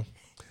bitch, bro.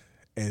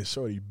 And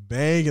shorty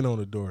banging on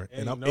the door,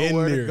 and I'm in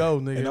there, to go,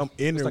 nigga. And I'm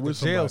in there like with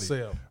a jail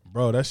somebody. cell.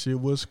 Bro, that shit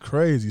was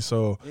crazy.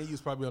 So and you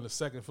was probably on the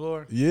second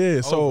floor.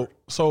 Yeah. So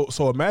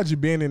imagine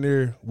being in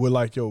there with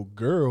like your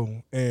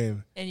girl,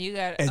 and you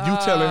got you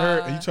telling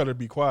her, and you tell her to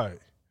be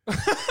quiet.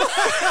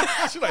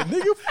 She like,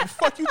 nigga,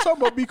 fuck you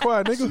talking about? Be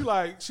quiet,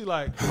 nigga. She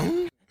like.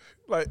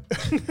 Like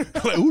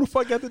who the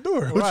fuck at the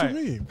door? What you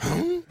mean?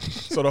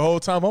 So the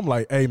whole time I'm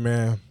like, hey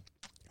man,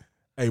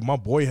 my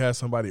boy has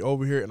somebody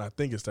over here, and I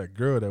think it's that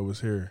girl that was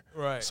here.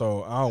 Right.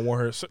 So I don't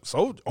want her.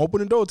 So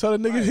open the door, tell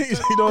the nigga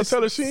he don't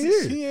tell her she ain't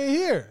here. She ain't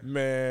here,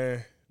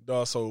 man.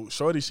 Dog. So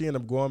shorty, she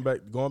ended up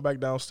going back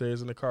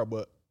downstairs in the car,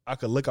 but I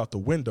could look out the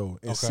window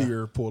and see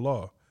her pull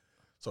off.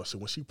 So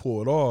when she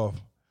pulled off,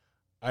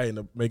 I ended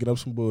up making up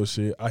some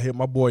bullshit. I hit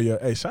my boy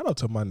up. Hey, shout out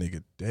to my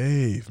nigga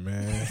Dave,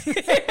 man.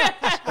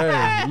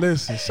 Hey,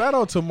 listen, shout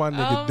out to my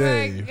nigga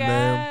Dave,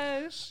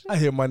 man. I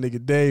hit my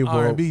nigga Dave up.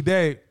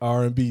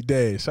 R&B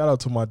Dave. Shout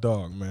out to my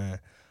dog, man.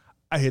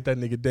 I hit that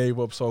nigga Dave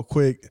up so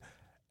quick.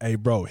 Hey,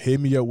 bro, hit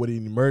me up with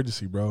an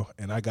emergency, bro,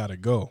 and I gotta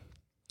go.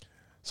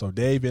 So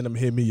Dave ended up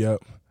hitting me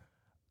up.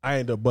 I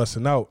ended up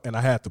busting out, and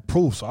I had the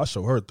proof, so I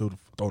showed her through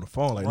the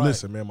phone. Like,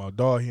 listen, man, my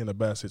dog, he in a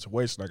bad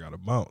situation. I gotta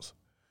bounce.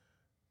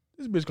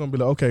 This bitch gonna be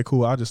like, okay,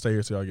 cool. I'll just stay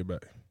here till y'all get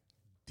back.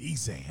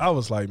 Decent. I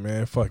was like,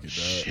 man, fuck it, dog.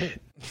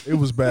 Shit. It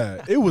was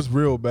bad. It was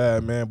real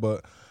bad, man.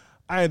 But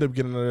I ended up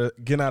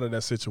getting out of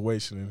that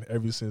situation, and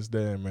ever since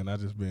then, man, I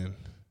just been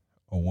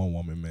a one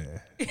woman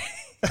man.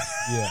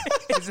 Yeah.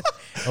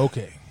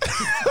 Okay.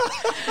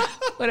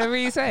 Whatever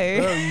you say.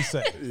 Whatever you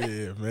say.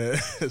 Yeah, man.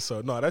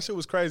 So no, that shit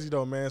was crazy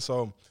though, man.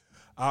 So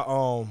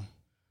I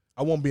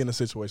won't be in a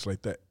situation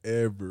like that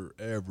ever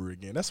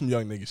again. That's some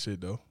young nigga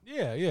shit though.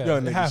 Yeah.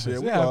 Young nigga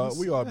shit. We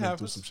all been happens.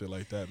 through some shit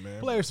like that, man.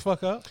 Players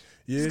fuck up.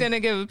 Yeah. Just gonna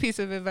give a piece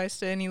of advice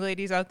to any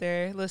ladies out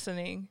there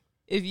listening.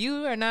 If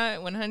you are not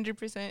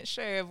 100%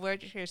 sure of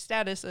what your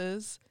status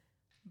is,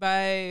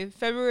 by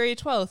February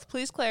 12th,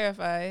 please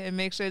clarify and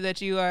make sure that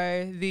you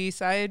are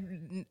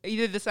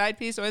either the side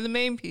piece or the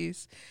main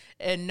piece,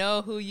 and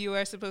know who you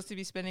are supposed to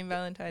be spending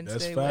Valentine's Day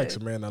with. That's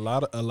facts, man. A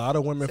lot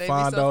of women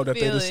find out that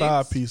they're the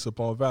side piece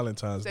upon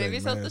Valentine's Day. Save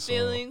yourself man, the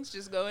feelings.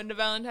 Just go into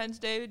Valentine's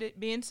Day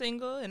being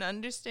single and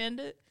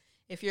understand it.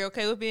 If you're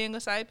okay with being a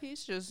side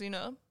piece, just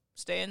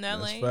stay in that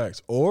lane. That's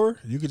facts. Or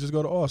you could just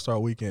go to All-Star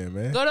Weekend,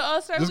 man. Go to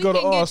All-Star Weekend. Just go to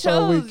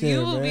All-Star Weekend,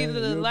 You will man. be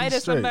the light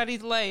of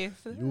somebody's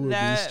life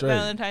that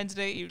Valentine's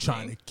Day evening.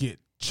 Trying to get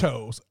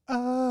chose. Here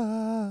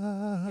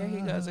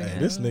he goes again. Hey,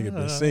 this nigga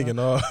been singing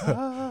all.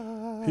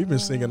 He been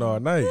singing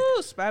all night.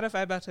 Ooh,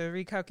 Spotify about to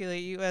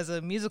recalculate you as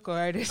a musical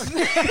artist.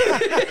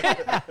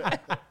 Nigga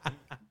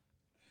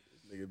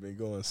been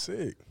going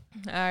sick.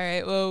 All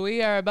right. Well,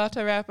 we are about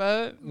to wrap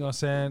up. You know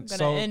what I'm saying?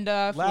 Gonna end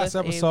off last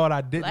with episode, a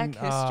I didn't Black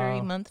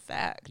History Month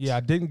fact. Yeah, I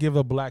didn't give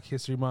a Black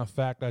History Month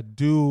fact. I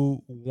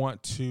do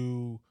want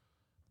to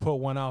put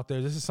one out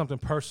there. This is something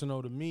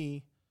personal to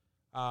me.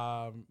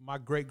 My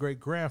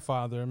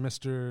great-great-grandfather,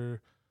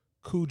 Mr.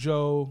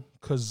 Cujo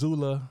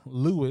Kazula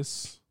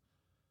Lewis,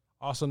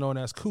 also known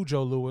as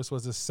Cujo Lewis,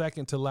 was the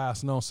second to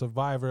last known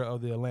survivor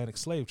of the Atlantic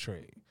slave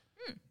trade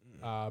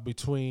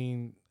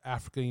between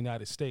Africa and the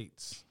United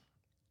States.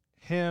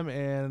 Him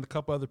and a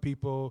couple other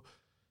people,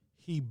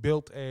 he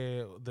built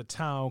the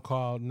town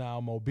called now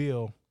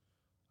Mobile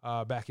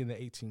back in the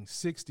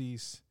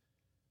 1860s.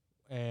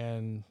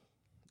 And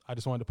I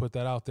just wanted to put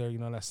that out there.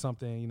 That's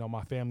something,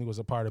 my family was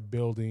a part of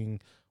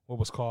building what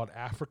was called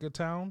Africa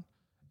Town,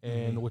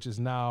 and which is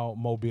now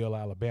Mobile,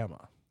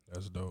 Alabama.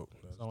 That's dope.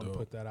 I want to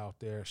put that out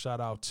there. Shout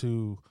out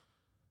to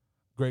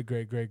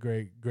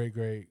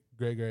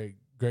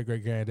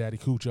great-great-great-great-great-great-great-great-granddaddy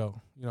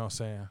Cujo. You know what I'm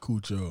saying?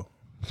 Cujo.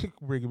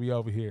 Bringing me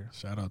over here.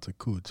 Shout out to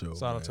Cujo.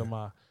 Shout out to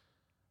my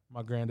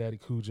granddaddy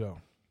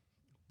Cujo.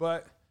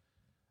 But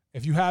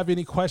if you have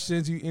any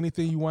questions,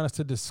 anything you want us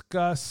to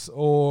discuss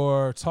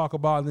or talk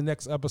about in the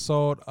next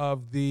episode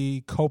of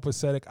the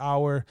Copacetic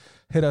Hour,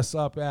 hit us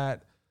up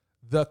at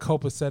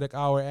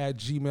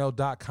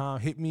thecopacetichour@gmail.com.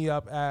 Hit me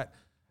up at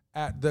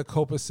the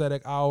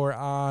Copacetic Hour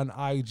on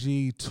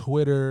IG,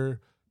 Twitter,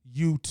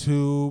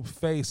 YouTube,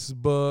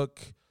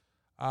 Facebook,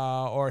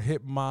 or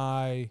hit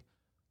my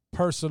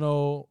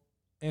personal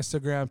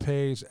Instagram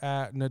page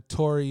at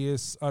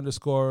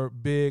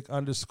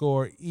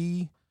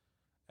notorious_big_E,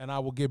 and I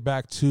will get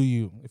back to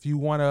you. If you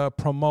want to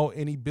promote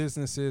any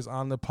businesses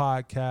on the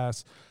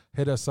podcast,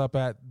 hit us up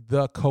at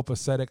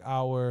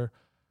thecopacetichour.com,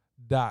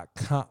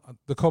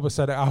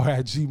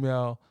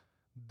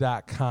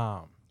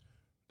 thecopacetichour@gmail.com.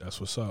 That's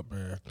what's up,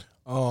 man.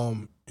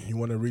 You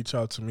want to reach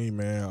out to me,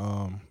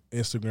 man,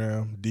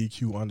 Instagram,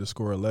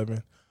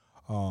 DQ_11,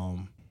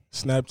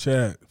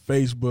 Snapchat,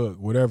 Facebook,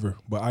 whatever,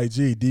 but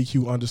IG,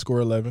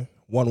 DQ_11,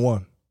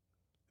 11,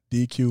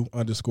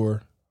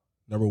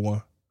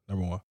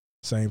 DQ_1.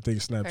 Same thing,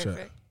 Snapchat.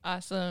 Perfect.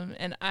 Awesome.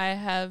 And I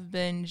have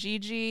been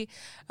Gigi.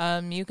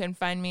 You can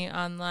find me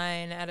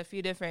online at a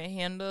few different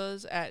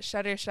handles at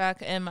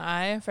Shuttershock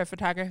MI for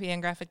photography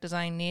and graphic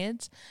design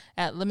needs,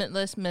 at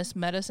Limitless Miss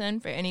Medicine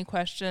for any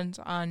questions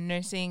on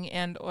nursing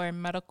and or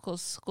medical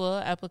school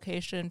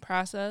application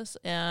process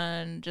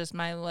and just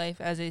my life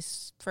as a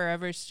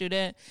forever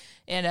student,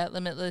 and at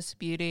Limitless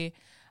Beauty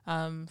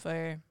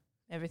for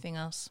everything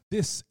else.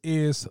 This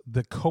is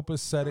the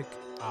Copacetic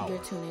Hour.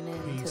 You're tuning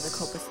in to the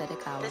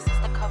Copacetic Hour. This is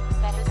the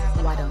Copacetic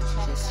Hour. Why don't you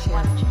just chill?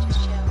 Why don't you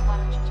just chill? Why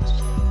don't you just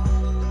chill?